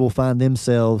 or they will find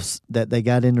themselves that they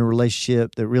got in a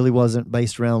relationship that really wasn't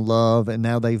based around love, and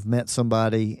now they've met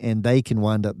somebody and they can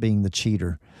wind up being the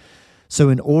cheater. So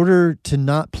in order to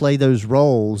not play those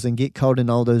roles and get caught in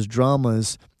all those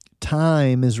dramas,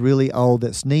 time is really all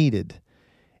that's needed.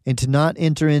 And to not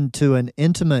enter into an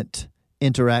intimate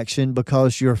interaction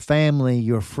because your family,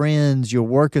 your friends, your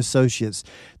work associates,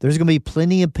 there's going to be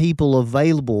plenty of people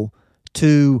available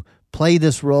to play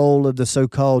this role of the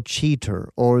so-called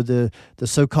cheater or the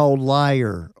so-called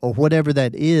liar or whatever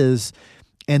that is.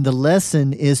 And the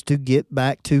lesson is to get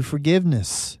back to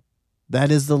forgiveness.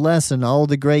 That is the lesson. All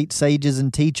the great sages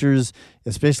and teachers,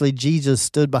 especially Jesus,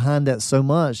 stood behind that so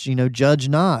much. Judge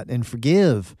not and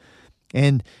forgive.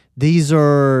 And these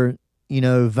are,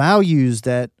 values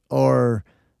that are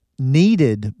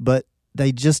needed, but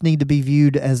they just need to be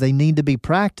viewed as they need to be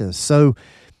practiced. So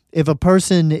if a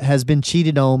person has been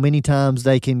cheated on, many times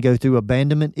they can go through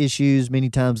abandonment issues. Many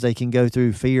times they can go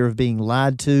through fear of being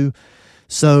lied to.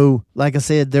 So, like I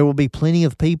said, there will be plenty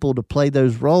of people to play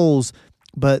those roles,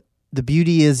 but the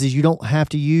beauty is you don't have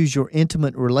to use your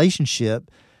intimate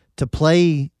relationship to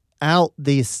play out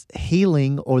this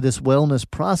healing or this wellness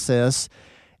process.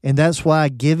 And that's why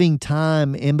giving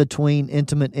time in between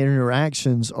intimate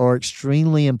interactions are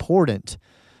extremely important.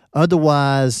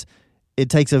 Otherwise, it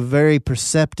takes a very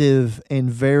perceptive and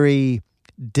very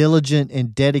diligent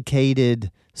and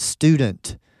dedicated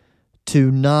student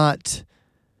to not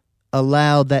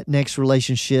allow that next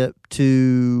relationship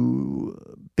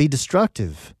to be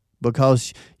destructive,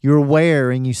 because you're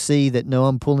aware and you see that, no,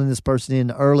 I'm pulling this person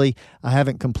in early. I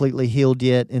haven't completely healed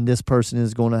yet, and this person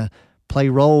is going to play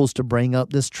roles to bring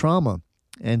up this trauma.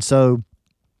 And so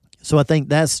I think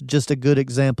that's just a good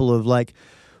example of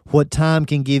what time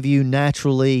can give you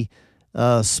naturally.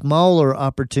 Smaller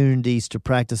opportunities to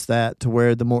practice that, to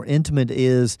where the more intimate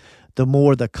is, the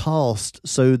more the cost.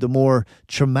 So the more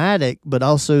traumatic, but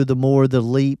also the more the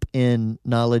leap in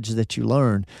knowledge that you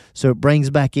learn. So it brings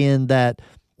back in that,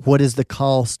 what is the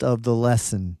cost of the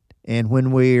lesson? And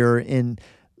when we're in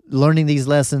learning these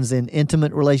lessons in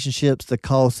intimate relationships, the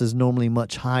cost is normally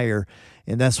much higher.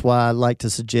 And that's why I like to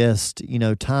suggest,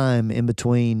 time in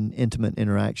between intimate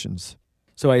interactions.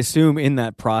 So I assume in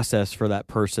that process for that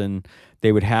person,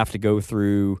 they would have to going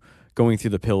through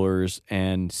the pillars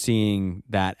and seeing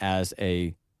that as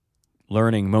a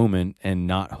learning moment and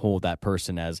not hold that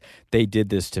person as they did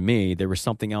this to me. There was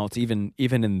something else even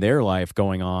in their life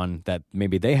going on that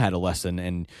maybe they had a lesson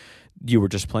and you were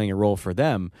just playing a role for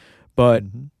them. But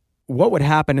what would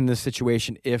happen in this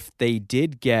situation if they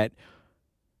did get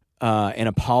an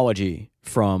apology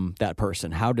from that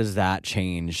person? How does that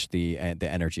change the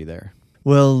energy there?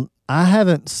 Well, I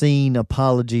haven't seen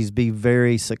apologies be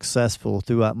very successful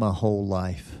throughout my whole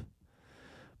life.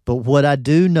 But what I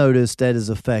do notice that is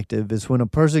effective is when a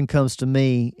person comes to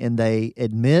me and they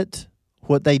admit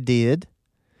what they did,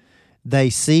 they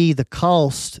see the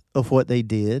cost of what they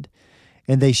did,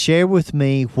 and they share with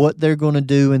me what they're going to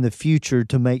do in the future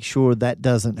to make sure that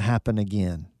doesn't happen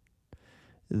again.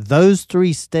 Those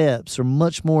 3 steps are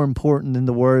much more important than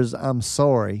the words, "I'm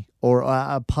sorry" or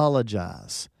 "I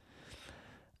apologize."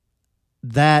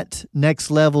 That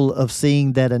next level of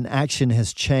seeing that an action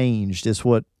has changed is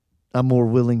what I'm more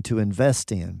willing to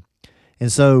invest in.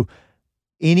 And so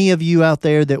any of you out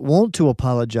there that want to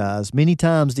apologize, many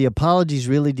times the apology is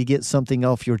really to get something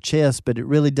off your chest, but it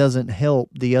really doesn't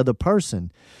help the other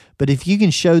person. But if you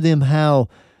can show them how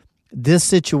this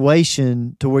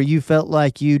situation to where you felt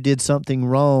like you did something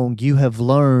wrong, you have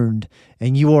learned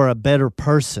and you are a better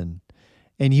person.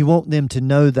 And you want them to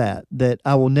know that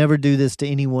I will never do this to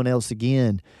anyone else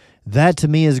again. That to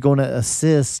me is going to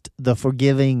assist the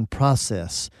forgiving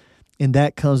process. And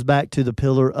that comes back to the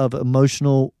pillar of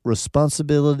emotional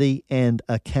responsibility and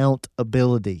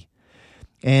accountability.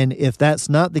 And if that's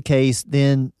not the case,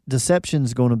 then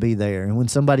deception's going to be there. And when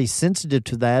somebody's sensitive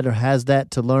to that or has that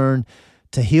to learn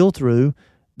to heal through,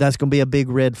 that's going to be a big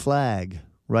red flag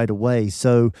right away.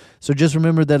 So just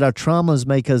remember that our traumas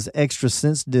make us extra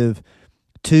sensitive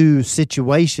to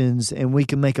situations, and we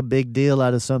can make a big deal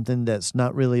out of something that's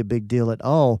not really a big deal at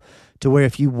all, to where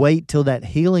if you wait till that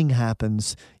healing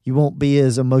happens, you won't be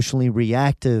as emotionally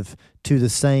reactive to the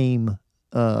same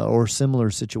or similar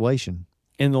situation.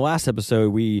 In the last episode,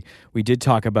 we did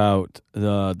talk about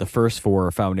the first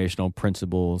four foundational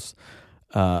principles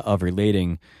of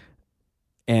relating,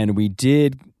 and we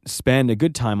did spend a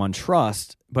good time on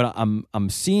trust. But I'm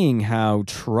seeing how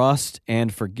trust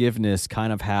and forgiveness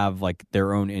kind of have like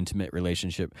their own intimate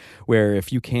relationship, where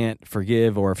if you can't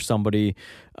forgive or if somebody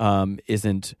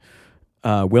isn't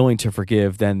willing to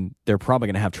forgive, then they're probably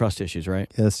going to have trust issues, right?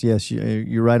 Yes,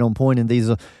 you're right on point. And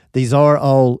these are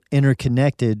all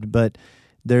interconnected, but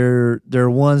there are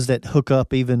ones that hook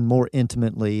up even more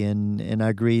intimately. And I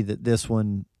agree that this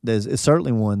one is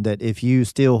certainly one that if you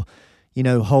still,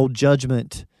 hold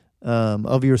judgment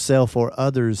of yourself or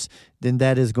others, then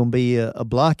that is going to be a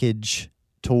blockage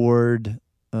toward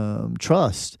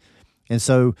trust. And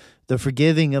so the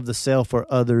forgiving of the self or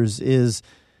others is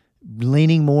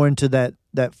leaning more into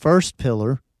that first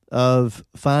pillar of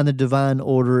find the divine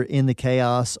order in the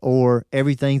chaos, or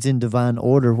everything's in divine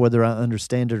order whether I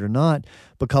understand it or not,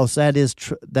 because that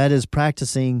is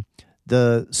practicing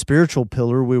the spiritual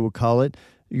pillar, we would call it,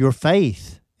 your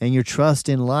faith and your trust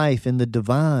in life in the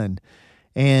divine.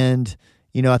 And,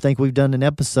 I think we've done an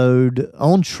episode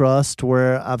on trust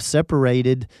where I've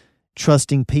separated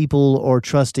trusting people or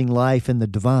trusting life in the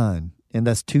divine. And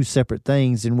that's two separate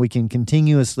things. And we can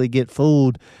continuously get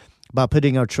fooled by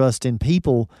putting our trust in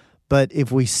people. But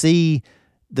if we see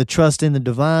the trust in the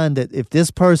divine, that if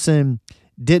this person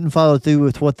didn't follow through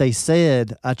with what they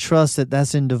said, I trust that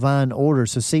that's in divine order.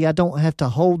 So see, I don't have to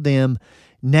hold them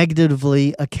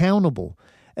negatively accountable.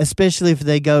 Especially if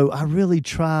they go, I really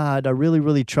tried, I really,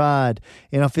 really tried,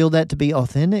 and I feel that to be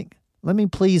authentic. Let me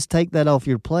please take that off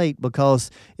your plate, because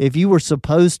if you were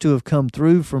supposed to have come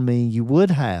through for me, you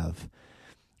would have.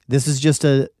 This is just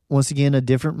once again, a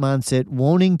different mindset,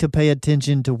 wanting to pay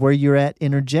attention to where you're at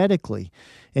energetically,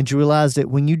 and to realize that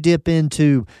when you dip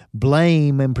into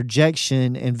blame and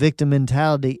projection and victim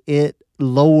mentality, it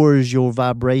lowers your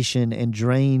vibration and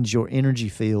drains your energy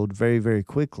field very, very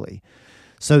quickly.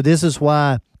 So this is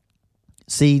why,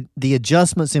 see, the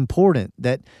adjustment's important,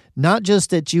 that not just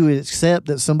that you accept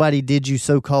that somebody did you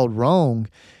so-called wrong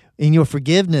in your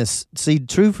forgiveness. See,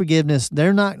 true forgiveness,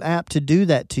 they're not apt to do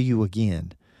that to you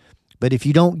again. But if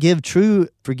you don't give true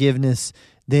forgiveness,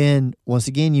 then once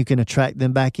again, you can attract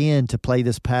them back in to play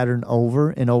this pattern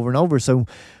over and over and over. So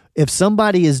if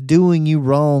somebody is doing you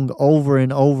wrong over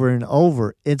and over and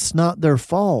over, it's not their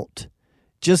fault.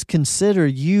 Just consider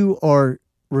you are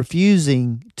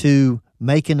refusing to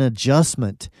make an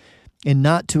adjustment and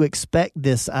not to expect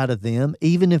this out of them,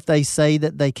 even if they say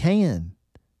that they can.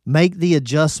 Make the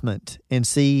adjustment and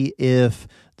see if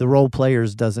the role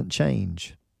players doesn't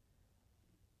change.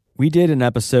 We did an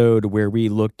episode where we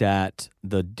looked at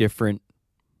the different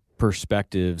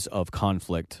perspectives of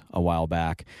conflict a while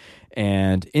back.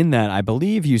 And in that, I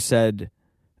believe you said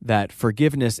that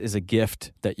forgiveness is a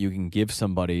gift that you can give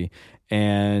somebody.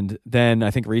 And then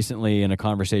I think recently in a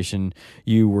conversation,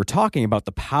 you were talking about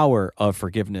the power of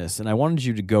forgiveness. And I wanted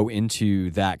you to go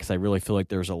into that because I really feel like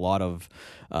there's a lot of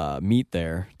meat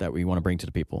there that we want to bring to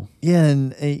the people. Yeah,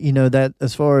 and that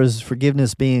as far as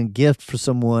forgiveness being a gift for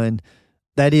someone,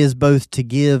 that is both to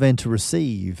give and to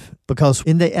receive. Because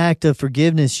in the act of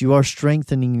forgiveness, you are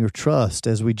strengthening your trust,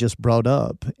 as we just brought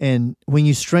up. And when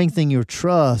you strengthen your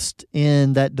trust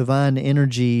in that divine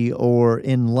energy or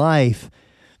in life,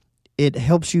 it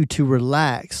helps you to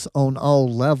relax on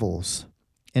all levels.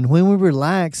 And when we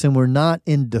relax and we're not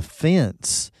in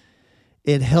defense,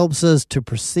 it helps us to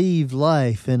perceive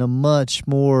life in a much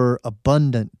more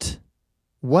abundant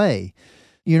way.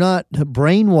 You're not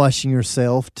brainwashing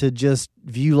yourself to just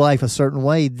view life a certain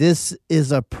way. This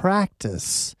is a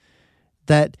practice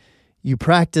that you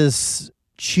practice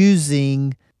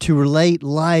choosing to relate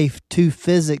life to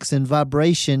physics and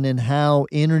vibration and how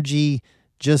energy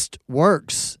just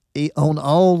works on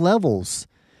all levels.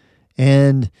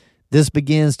 And This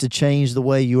begins to change the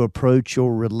way you approach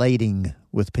your relating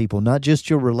with people, not just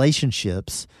your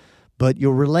relationships, but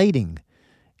your relating.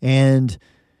 And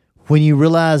when you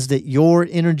realize that your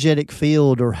energetic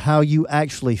field, or how you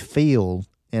actually feel,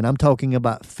 and I'm talking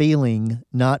about feeling,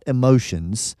 not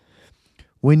emotions,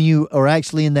 when you are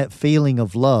actually in that feeling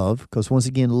of love, because once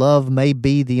again, love may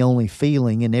be the only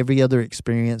feeling, and every other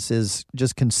experience is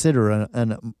just consider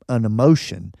an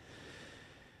emotion,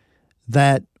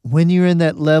 that when you're in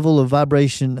that level of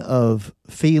vibration of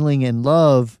feeling and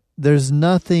love, there's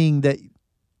nothing that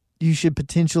you should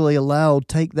potentially allow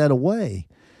take that away.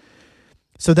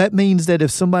 So that means that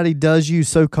if somebody does you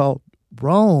so-called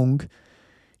wrong,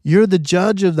 you're the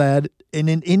judge of that, and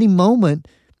in any moment,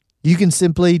 you can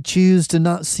simply choose to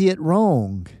not see it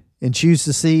wrong and choose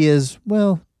to see as,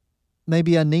 well,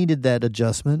 maybe I needed that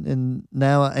adjustment, and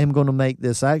now I am going to make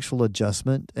this actual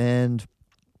adjustment, and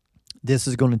this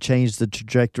is going to change the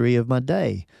trajectory of my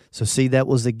day. So see, that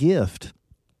was a gift.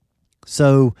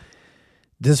 So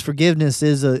this forgiveness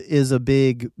is a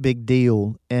big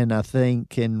deal, and I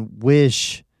think and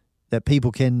wish that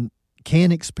people can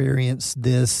experience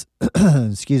this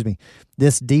excuse me,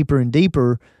 this deeper and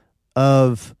deeper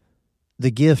of the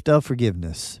gift of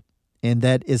forgiveness, and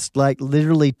that it's like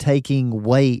literally taking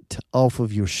weight off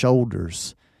of your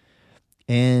shoulders,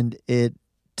 and it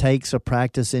takes a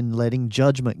practice in letting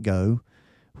judgment go,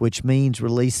 which means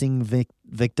releasing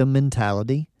victim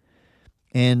mentality.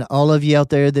 And all of you out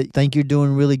there that think you're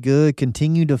doing really good,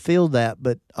 continue to feel that,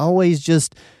 but always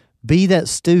just be that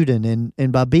student.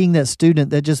 And by being that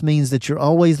student, that just means that you're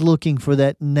always looking for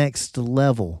that next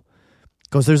level,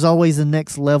 because there's always a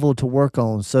next level to work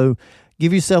on. So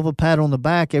give yourself a pat on the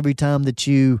back every time that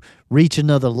you reach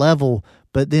another level,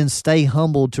 but then stay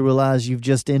humbled to realize you've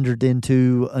just entered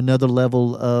into another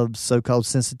level of so-called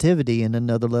sensitivity and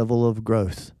another level of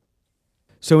growth.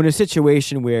 So in a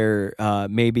situation where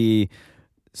maybe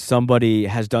somebody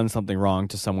has done something wrong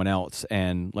to someone else,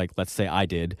 and like, let's say I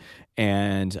did,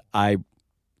 and I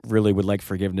really would like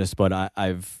forgiveness, but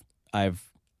I've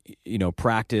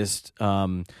practiced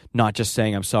not just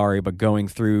saying I'm sorry, but going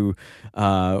through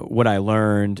what I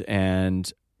learned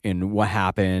and what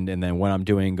happened, and then what I'm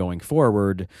doing going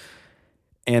forward,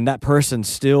 and that person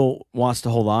still wants to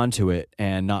hold on to it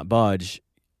and not budge.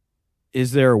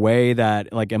 Is there a way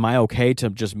that, like, am I okay to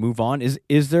just move on?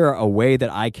 Is there a way that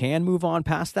I can move on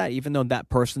past that, even though that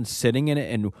person's sitting in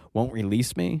it and won't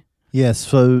release me? Yes.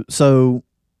 So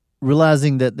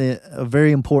realizing that a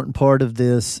very important part of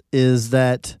this is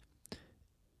that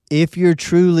if you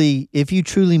truly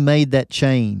made that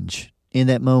change in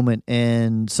that moment,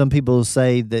 and some people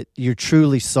say that you're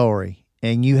truly sorry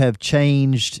and you have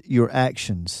changed your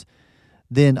actions,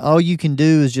 then all you can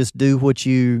do is just do what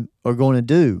you are going to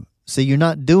do. So you're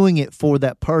not doing it for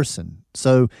that person.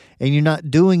 And you're not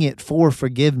doing it for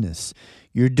forgiveness.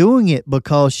 You're doing it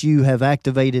because you have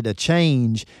activated a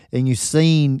change, and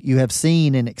you have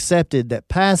seen and accepted that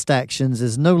past actions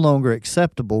is no longer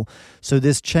acceptable. So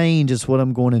this change is what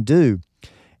I'm going to do.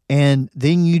 And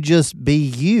then you just be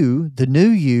you, the new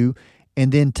you,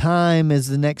 and then time is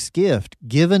the next gift.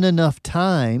 Given enough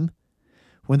time,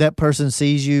 when that person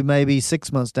sees you maybe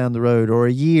 6 months down the road, or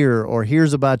a year, or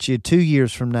hears about you 2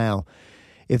 years from now,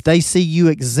 if they see you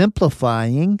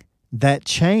exemplifying that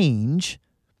change,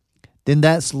 then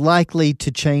that's likely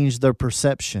to change their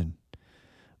perception.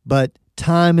 But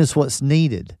time is what's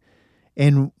needed.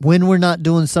 And when we're not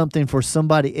doing something for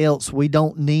somebody else, we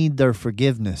don't need their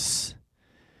forgiveness.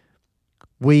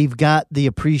 We've got the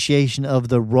appreciation of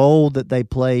the role that they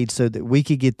played so that we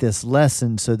could get this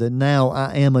lesson, so that now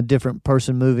I am a different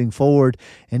person moving forward,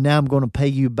 and now I'm going to pay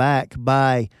you back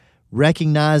by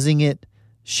recognizing it,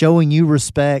 showing you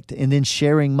respect, and then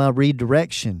sharing my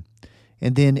redirection.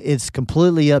 And then it's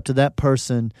completely up to that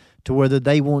person to whether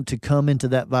they want to come into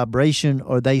that vibration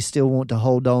or they still want to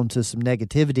hold on to some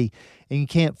negativity. And you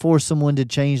can't force someone to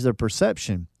change their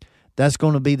perception. That's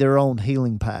going to be their own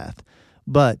healing path.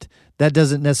 But that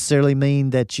doesn't necessarily mean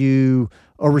that you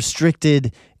are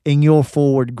restricted in your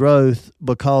forward growth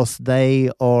because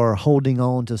they are holding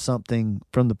on to something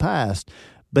from the past.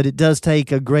 But it does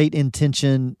take a great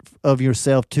intention of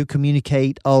yourself to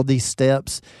communicate all these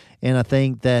steps. And I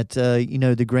think that,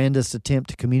 the grandest attempt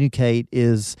to communicate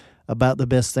is about the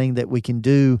best thing that we can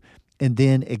do, and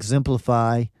then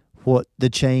exemplify what the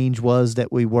change was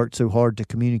that we worked so hard to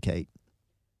communicate.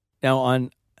 Now,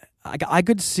 I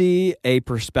could see a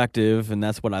perspective, and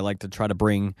that's what I like to try to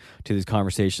bring to these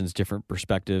conversations, different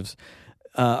perspectives.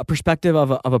 A perspective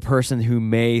of a person who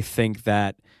may think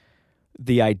that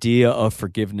the idea of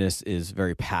forgiveness is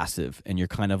very passive, and you're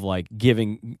kind of like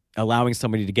allowing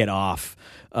somebody to get off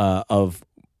of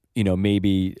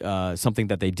maybe something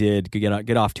that they did could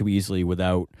get off too easily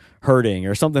without hurting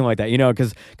or something like that,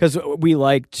 because we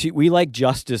like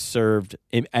justice served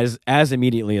as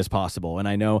immediately as possible. And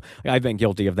I know I've been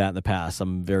guilty of that in the past.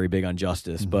 I'm very big on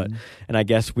justice, and I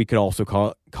guess we could also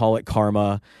call it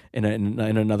karma in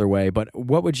another way. But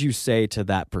what would you say to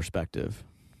that perspective?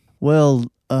 Well,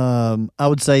 I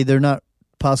would say they're not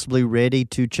possibly ready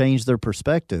to change their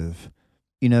perspective.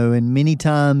 And many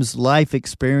times life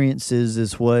experiences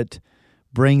is what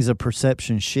brings a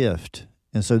perception shift.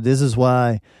 And so this is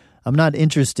why I'm not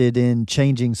interested in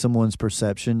changing someone's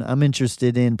perception. I'm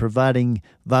interested in providing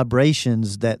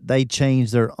vibrations that they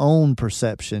change their own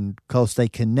perception because they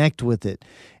connect with it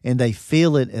and they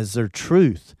feel it as their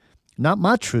truth. Not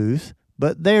my truth,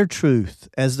 but their truth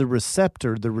as the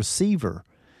receptor, the receiver.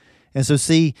 And so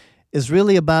see, it's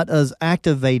really about us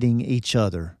activating each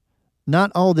other.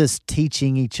 Not all this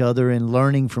teaching each other and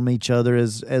learning from each other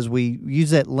as we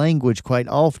use that language quite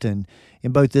often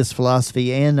in both this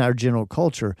philosophy and our general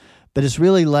culture. But it's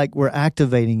really like we're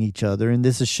activating each other, and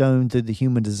this is shown through the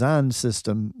human design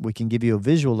system. We can give you a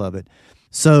visual of it.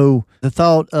 So the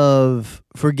thought of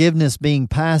forgiveness being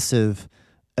passive,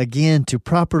 again, to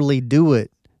properly do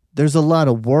it, there's a lot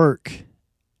of work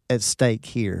at stake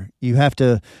here. You have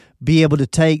to be able to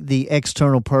take the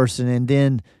external person and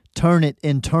then turn it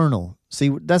internal. See,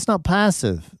 that's not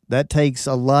passive. That takes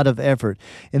a lot of effort.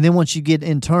 And then once you get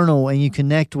internal and you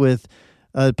connect with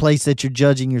a place that you're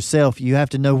judging yourself, you have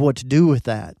to know what to do with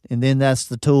that. And then that's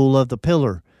the tool of the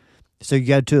pillar. So you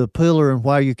go to a pillar, and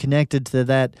while you're connected to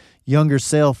that younger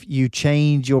self, you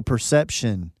change your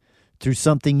perception through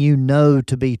something you know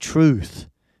to be truth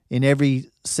in every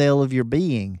cell of your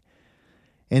being.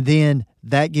 And then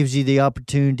that gives you the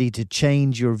opportunity to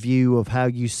change your view of how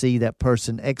you see that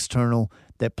person external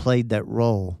that played that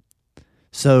role.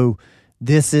 So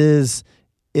this is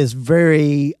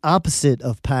very opposite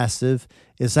of passive.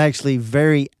 It's actually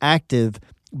very active,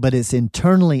 but it's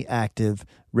internally active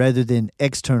rather than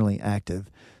externally active.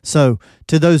 So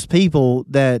to those people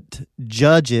that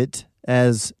judge it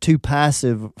as too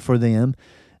passive for them,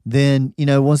 then,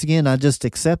 once again, I just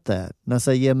accept that. And I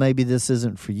say, yeah, maybe this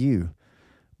isn't for you.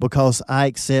 Because I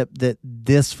accept that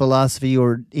this philosophy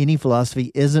or any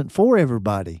philosophy isn't for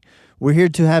everybody. We're here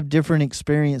to have different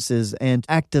experiences and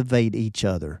activate each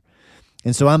other.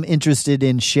 And so I'm interested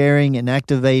in sharing and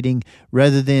activating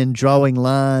rather than drawing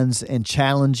lines and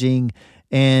challenging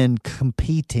and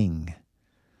competing.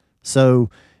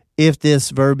 So if this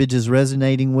verbiage is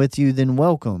resonating with you, then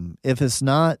welcome. If it's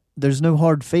not, there's no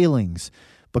hard feelings,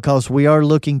 because we are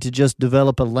looking to just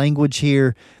develop a language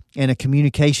here and a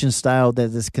communication style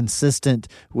that is consistent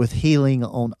with healing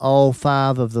on all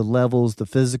 5 of the levels, the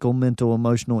physical, mental,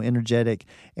 emotional, energetic,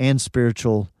 and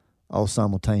spiritual, all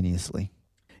simultaneously.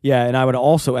 Yeah, and I would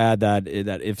also add that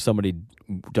if somebody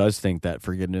does think that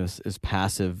forgiveness is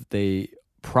passive, they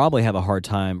probably have a hard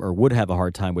time, or would have a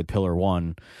hard time, with Pillar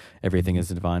 1. Everything is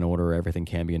in divine order, everything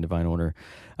can be in divine order,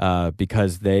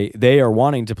 because they are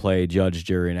wanting to play judge,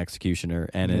 jury, and executioner,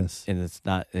 and Yes. it's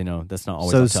not, that's not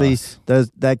always So up to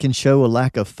us. that can show a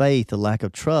lack of faith, a lack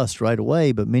of trust right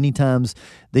away, but many times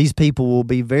these people will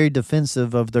be very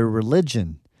defensive of their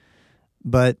religion,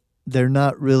 but they're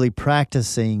not really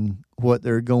practicing what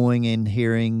they're going and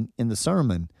hearing in the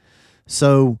sermon.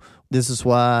 So this is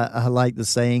why I like the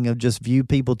saying of just view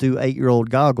people through 8-year-old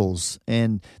goggles.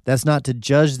 And that's not to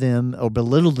judge them or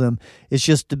belittle them. It's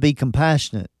just to be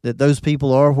compassionate, that those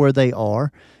people are where they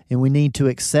are, and we need to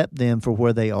accept them for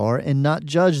where they are and not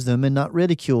judge them and not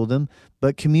ridicule them,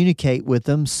 but communicate with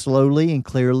them slowly and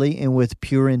clearly and with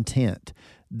pure intent.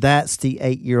 That's the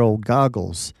 8-year-old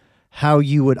goggles. How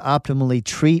you would optimally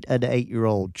treat an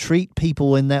 8-year-old. Treat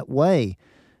people in that way,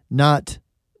 not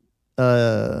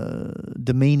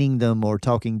demeaning them or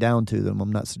talking down to them.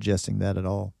 I'm not suggesting that at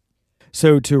all.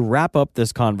 So to wrap up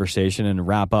this conversation and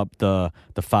wrap up the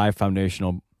 5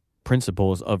 foundational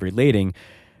principles of relating,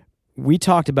 we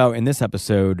talked about in this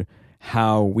episode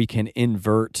how we can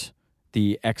invert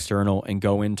the external and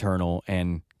go internal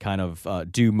and kind of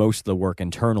do most of the work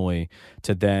internally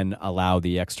to then allow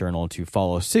the external to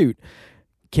follow suit.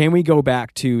 Can we go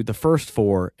back to the first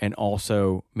 4 and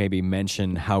also maybe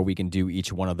mention how we can do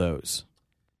each one of those?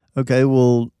 Okay,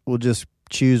 we'll just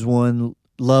choose one.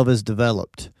 Love is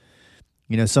developed.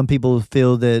 Some people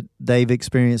feel that they've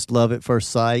experienced love at first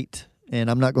sight,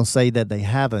 and I'm not going to say that they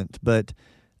haven't, but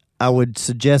I would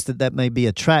suggest that may be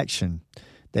attraction.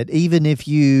 That even if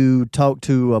you talk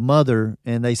to a mother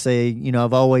and they say,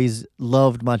 I've always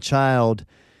loved my child,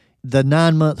 the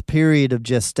 9-month period of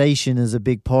gestation is a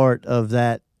big part of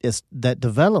that, is that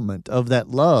development of that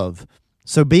love.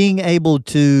 So being able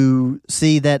to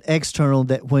see that external,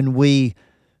 that when we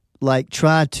like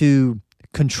try to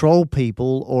control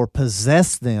people or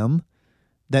possess them,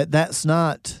 that's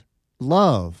not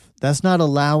love. That's not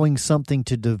allowing something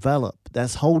to develop.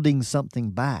 That's holding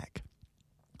something back.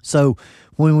 So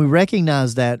when we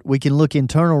recognize that, we can look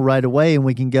internal right away and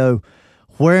we can go,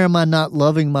 where am I not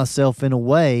loving myself in a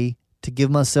way to give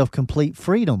myself complete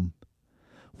freedom?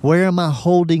 Where am I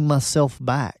holding myself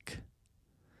back?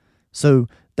 So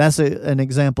that's an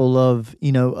example of,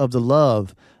 of the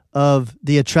love, of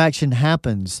the attraction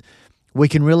happens. We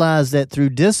can realize that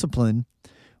through discipline,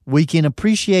 we can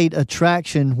appreciate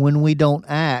attraction when we don't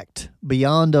act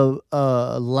beyond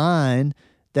a line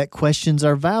that questions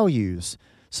our values.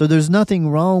 So there's nothing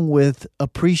wrong with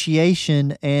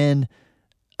appreciation and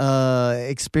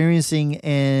experiencing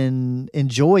and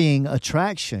enjoying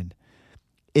attraction.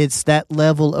 It's that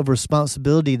level of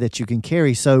responsibility that you can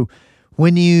carry. So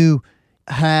when you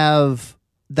have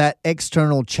that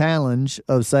external challenge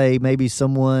of, say, maybe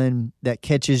someone that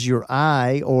catches your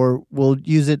eye, or we'll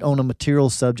use it on a material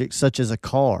subject such as a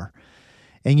car,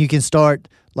 and you can start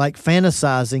like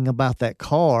fantasizing about that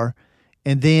car,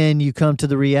 and then you come to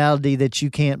the reality that you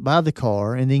can't buy the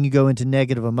car, and then you go into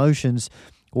negative emotions.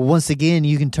 Well, once again,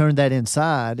 you can turn that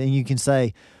inside and you can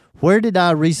say, where did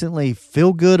I recently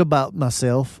feel good about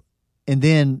myself? And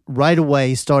then right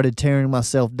away started tearing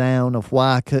myself down of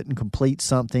why I couldn't complete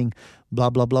something, blah,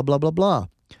 blah, blah, blah, blah, blah.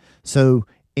 So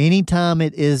anytime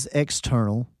it is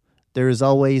external, there is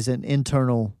always an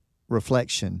internal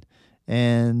reflection.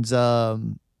 And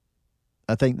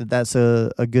I think that's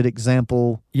a good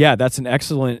example. Yeah, that's an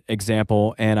excellent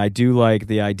example. And I do like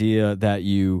the idea that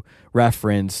you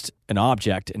referenced an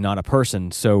object and not a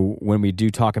person. So when we do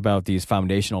talk about these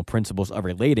foundational principles of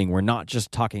relating, we're not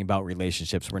just talking about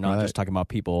relationships. We're not just talking about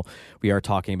people. We are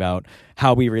talking about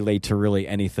how we relate to really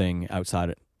anything outside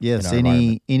it. Yes,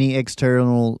 any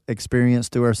external experience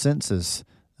through our senses.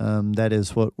 That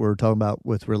is what we're talking about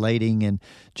with relating, and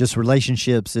just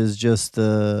relationships is just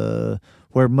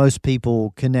where most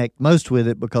people connect most with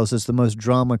it, because it's the most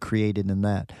drama created in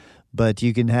that. But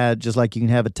you can have, just like you can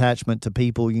have attachment to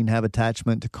people, you can have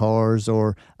attachment to cars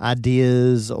or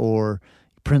ideas or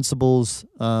principles.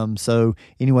 So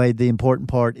anyway, the important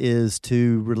part is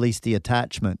to release the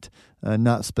attachment,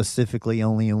 not specifically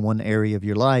only in one area of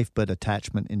your life, but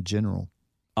attachment in general.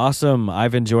 Awesome.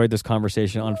 I've enjoyed this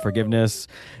conversation on forgiveness,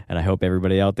 and I hope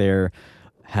everybody out there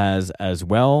has as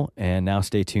well. And now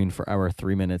stay tuned for our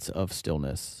 3 minutes of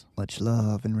stillness. Much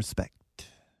love and respect.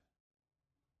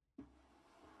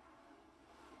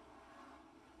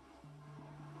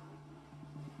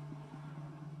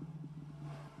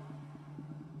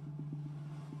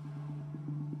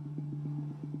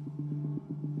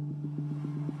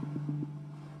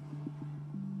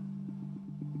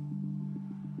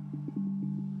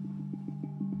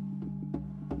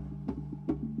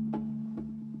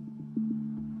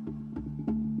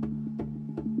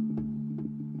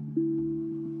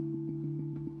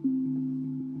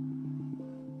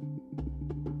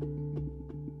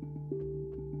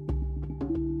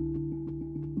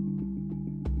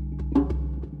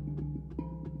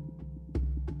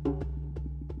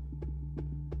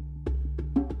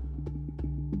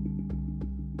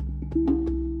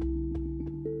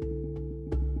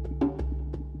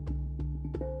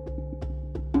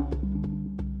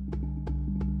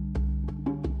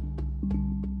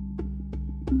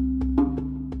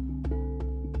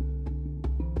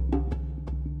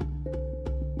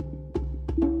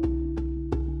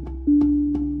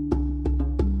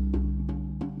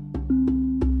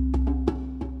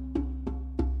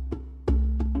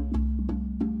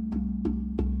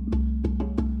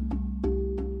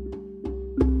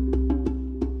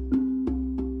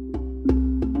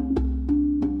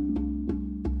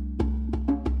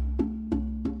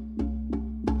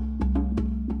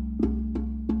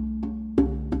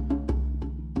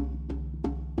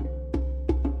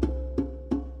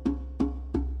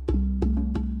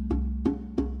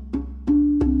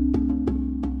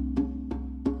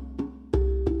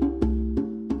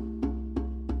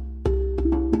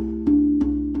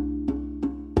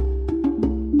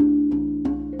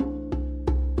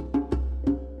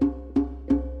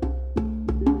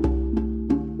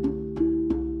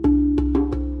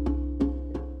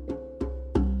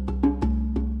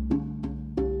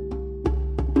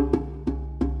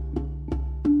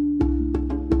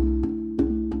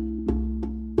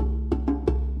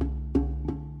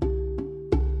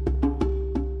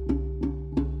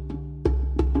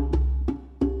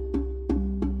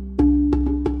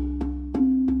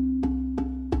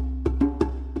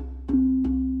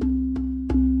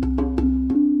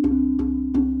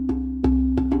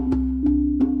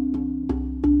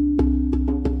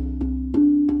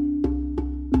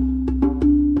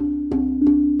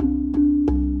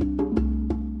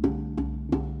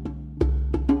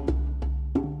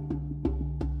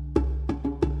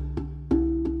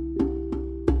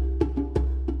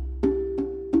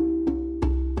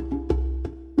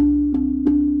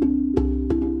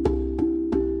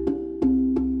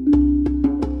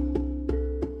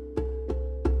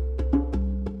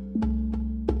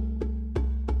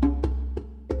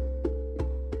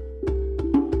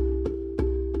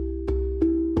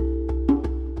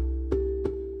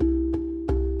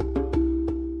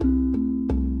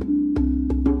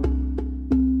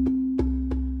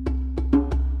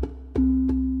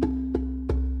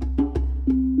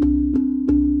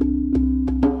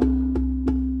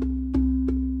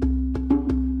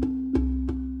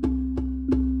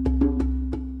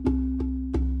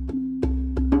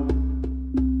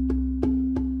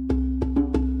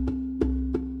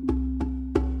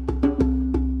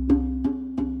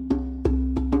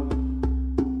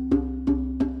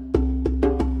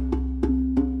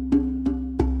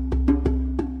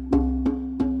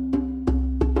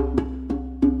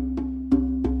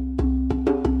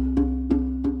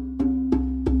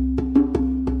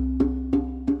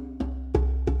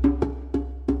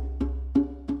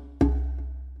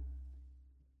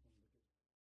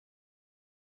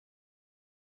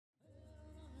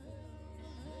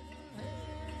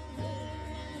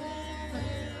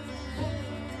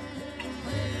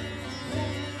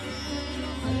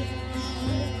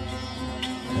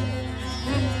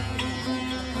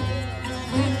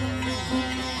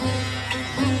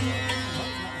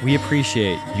 We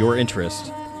appreciate your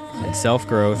interest in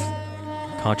self-growth,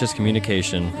 conscious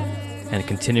communication, and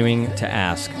continuing to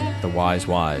ask the wise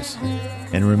whys.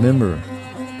 And remember,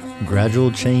 gradual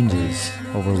changes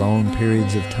over long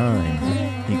periods of time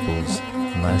equals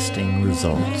lasting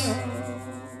results.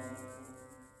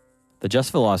 The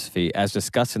Just Philosophy, as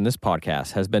discussed in this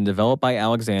podcast, has been developed by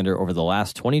Alexander over the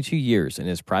last 22 years in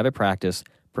his private practice,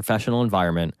 professional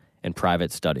environment, and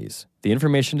private studies. The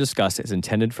information discussed is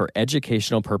intended for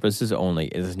educational purposes only.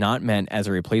 It is not meant as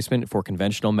a replacement for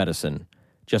conventional medicine.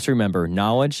 Just remember,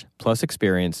 knowledge plus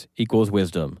experience equals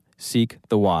wisdom. Seek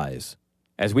the wise.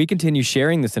 As we continue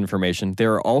sharing this information,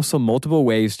 there are also multiple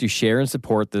ways to share and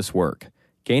support this work.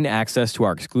 Gain access to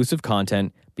our exclusive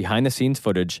content, behind-the-scenes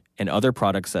footage, and other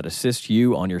products that assist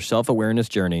you on your self-awareness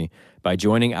journey by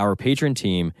joining our patron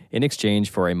team in exchange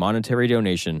for a monetary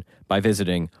donation by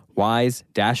visiting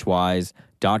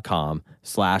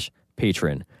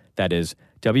wise-whys.com/patron. That is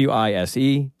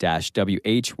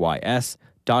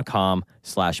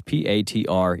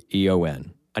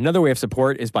wise-whys.com/patreon. Another way of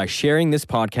support is by sharing this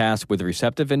podcast with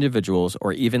receptive individuals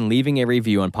or even leaving a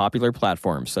review on popular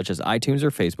platforms such as iTunes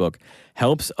or Facebook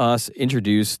helps us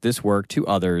introduce this work to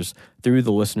others through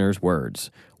the listener's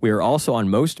words. We are also on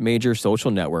most major social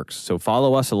networks, so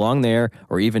follow us along there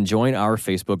or even join our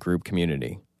Facebook group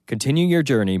community. Continue your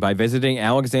journey by visiting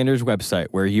Alexander's website,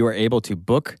 where you are able to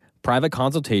book private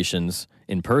consultations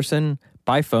in person,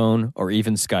 by phone, or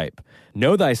even Skype.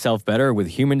 Know thyself better with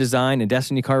human design and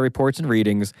destiny card reports and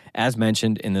readings, as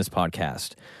mentioned in this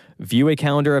podcast. View a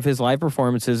calendar of his live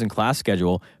performances and class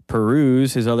schedule,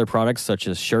 peruse his other products such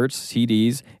as shirts,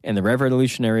 CDs, and the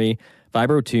revolutionary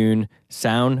VibroTune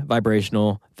sound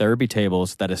vibrational therapy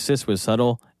tables that assist with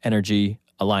subtle energy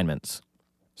alignments.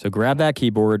 So grab that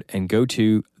keyboard and go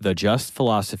to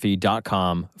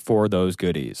thejustphilosophy.com for those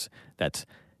goodies. That's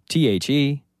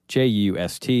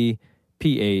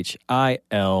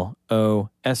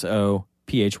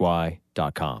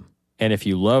thejustphilosophy.com. And if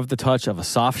you love the touch of a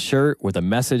soft shirt with a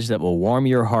message that will warm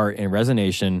your heart in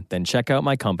resonation, then check out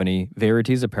my company,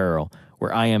 Verities Apparel,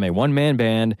 where I am a one-man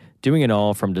band doing it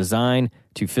all from design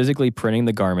to physically printing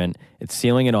the garment and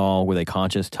sealing it all with a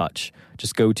conscious touch.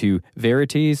 Just go to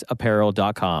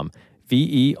veritiesapparel.com,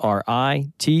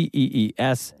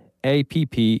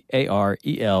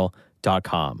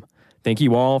 VERITEESAPPAREL.com. Thank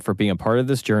you all for being a part of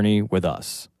this journey with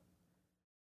us.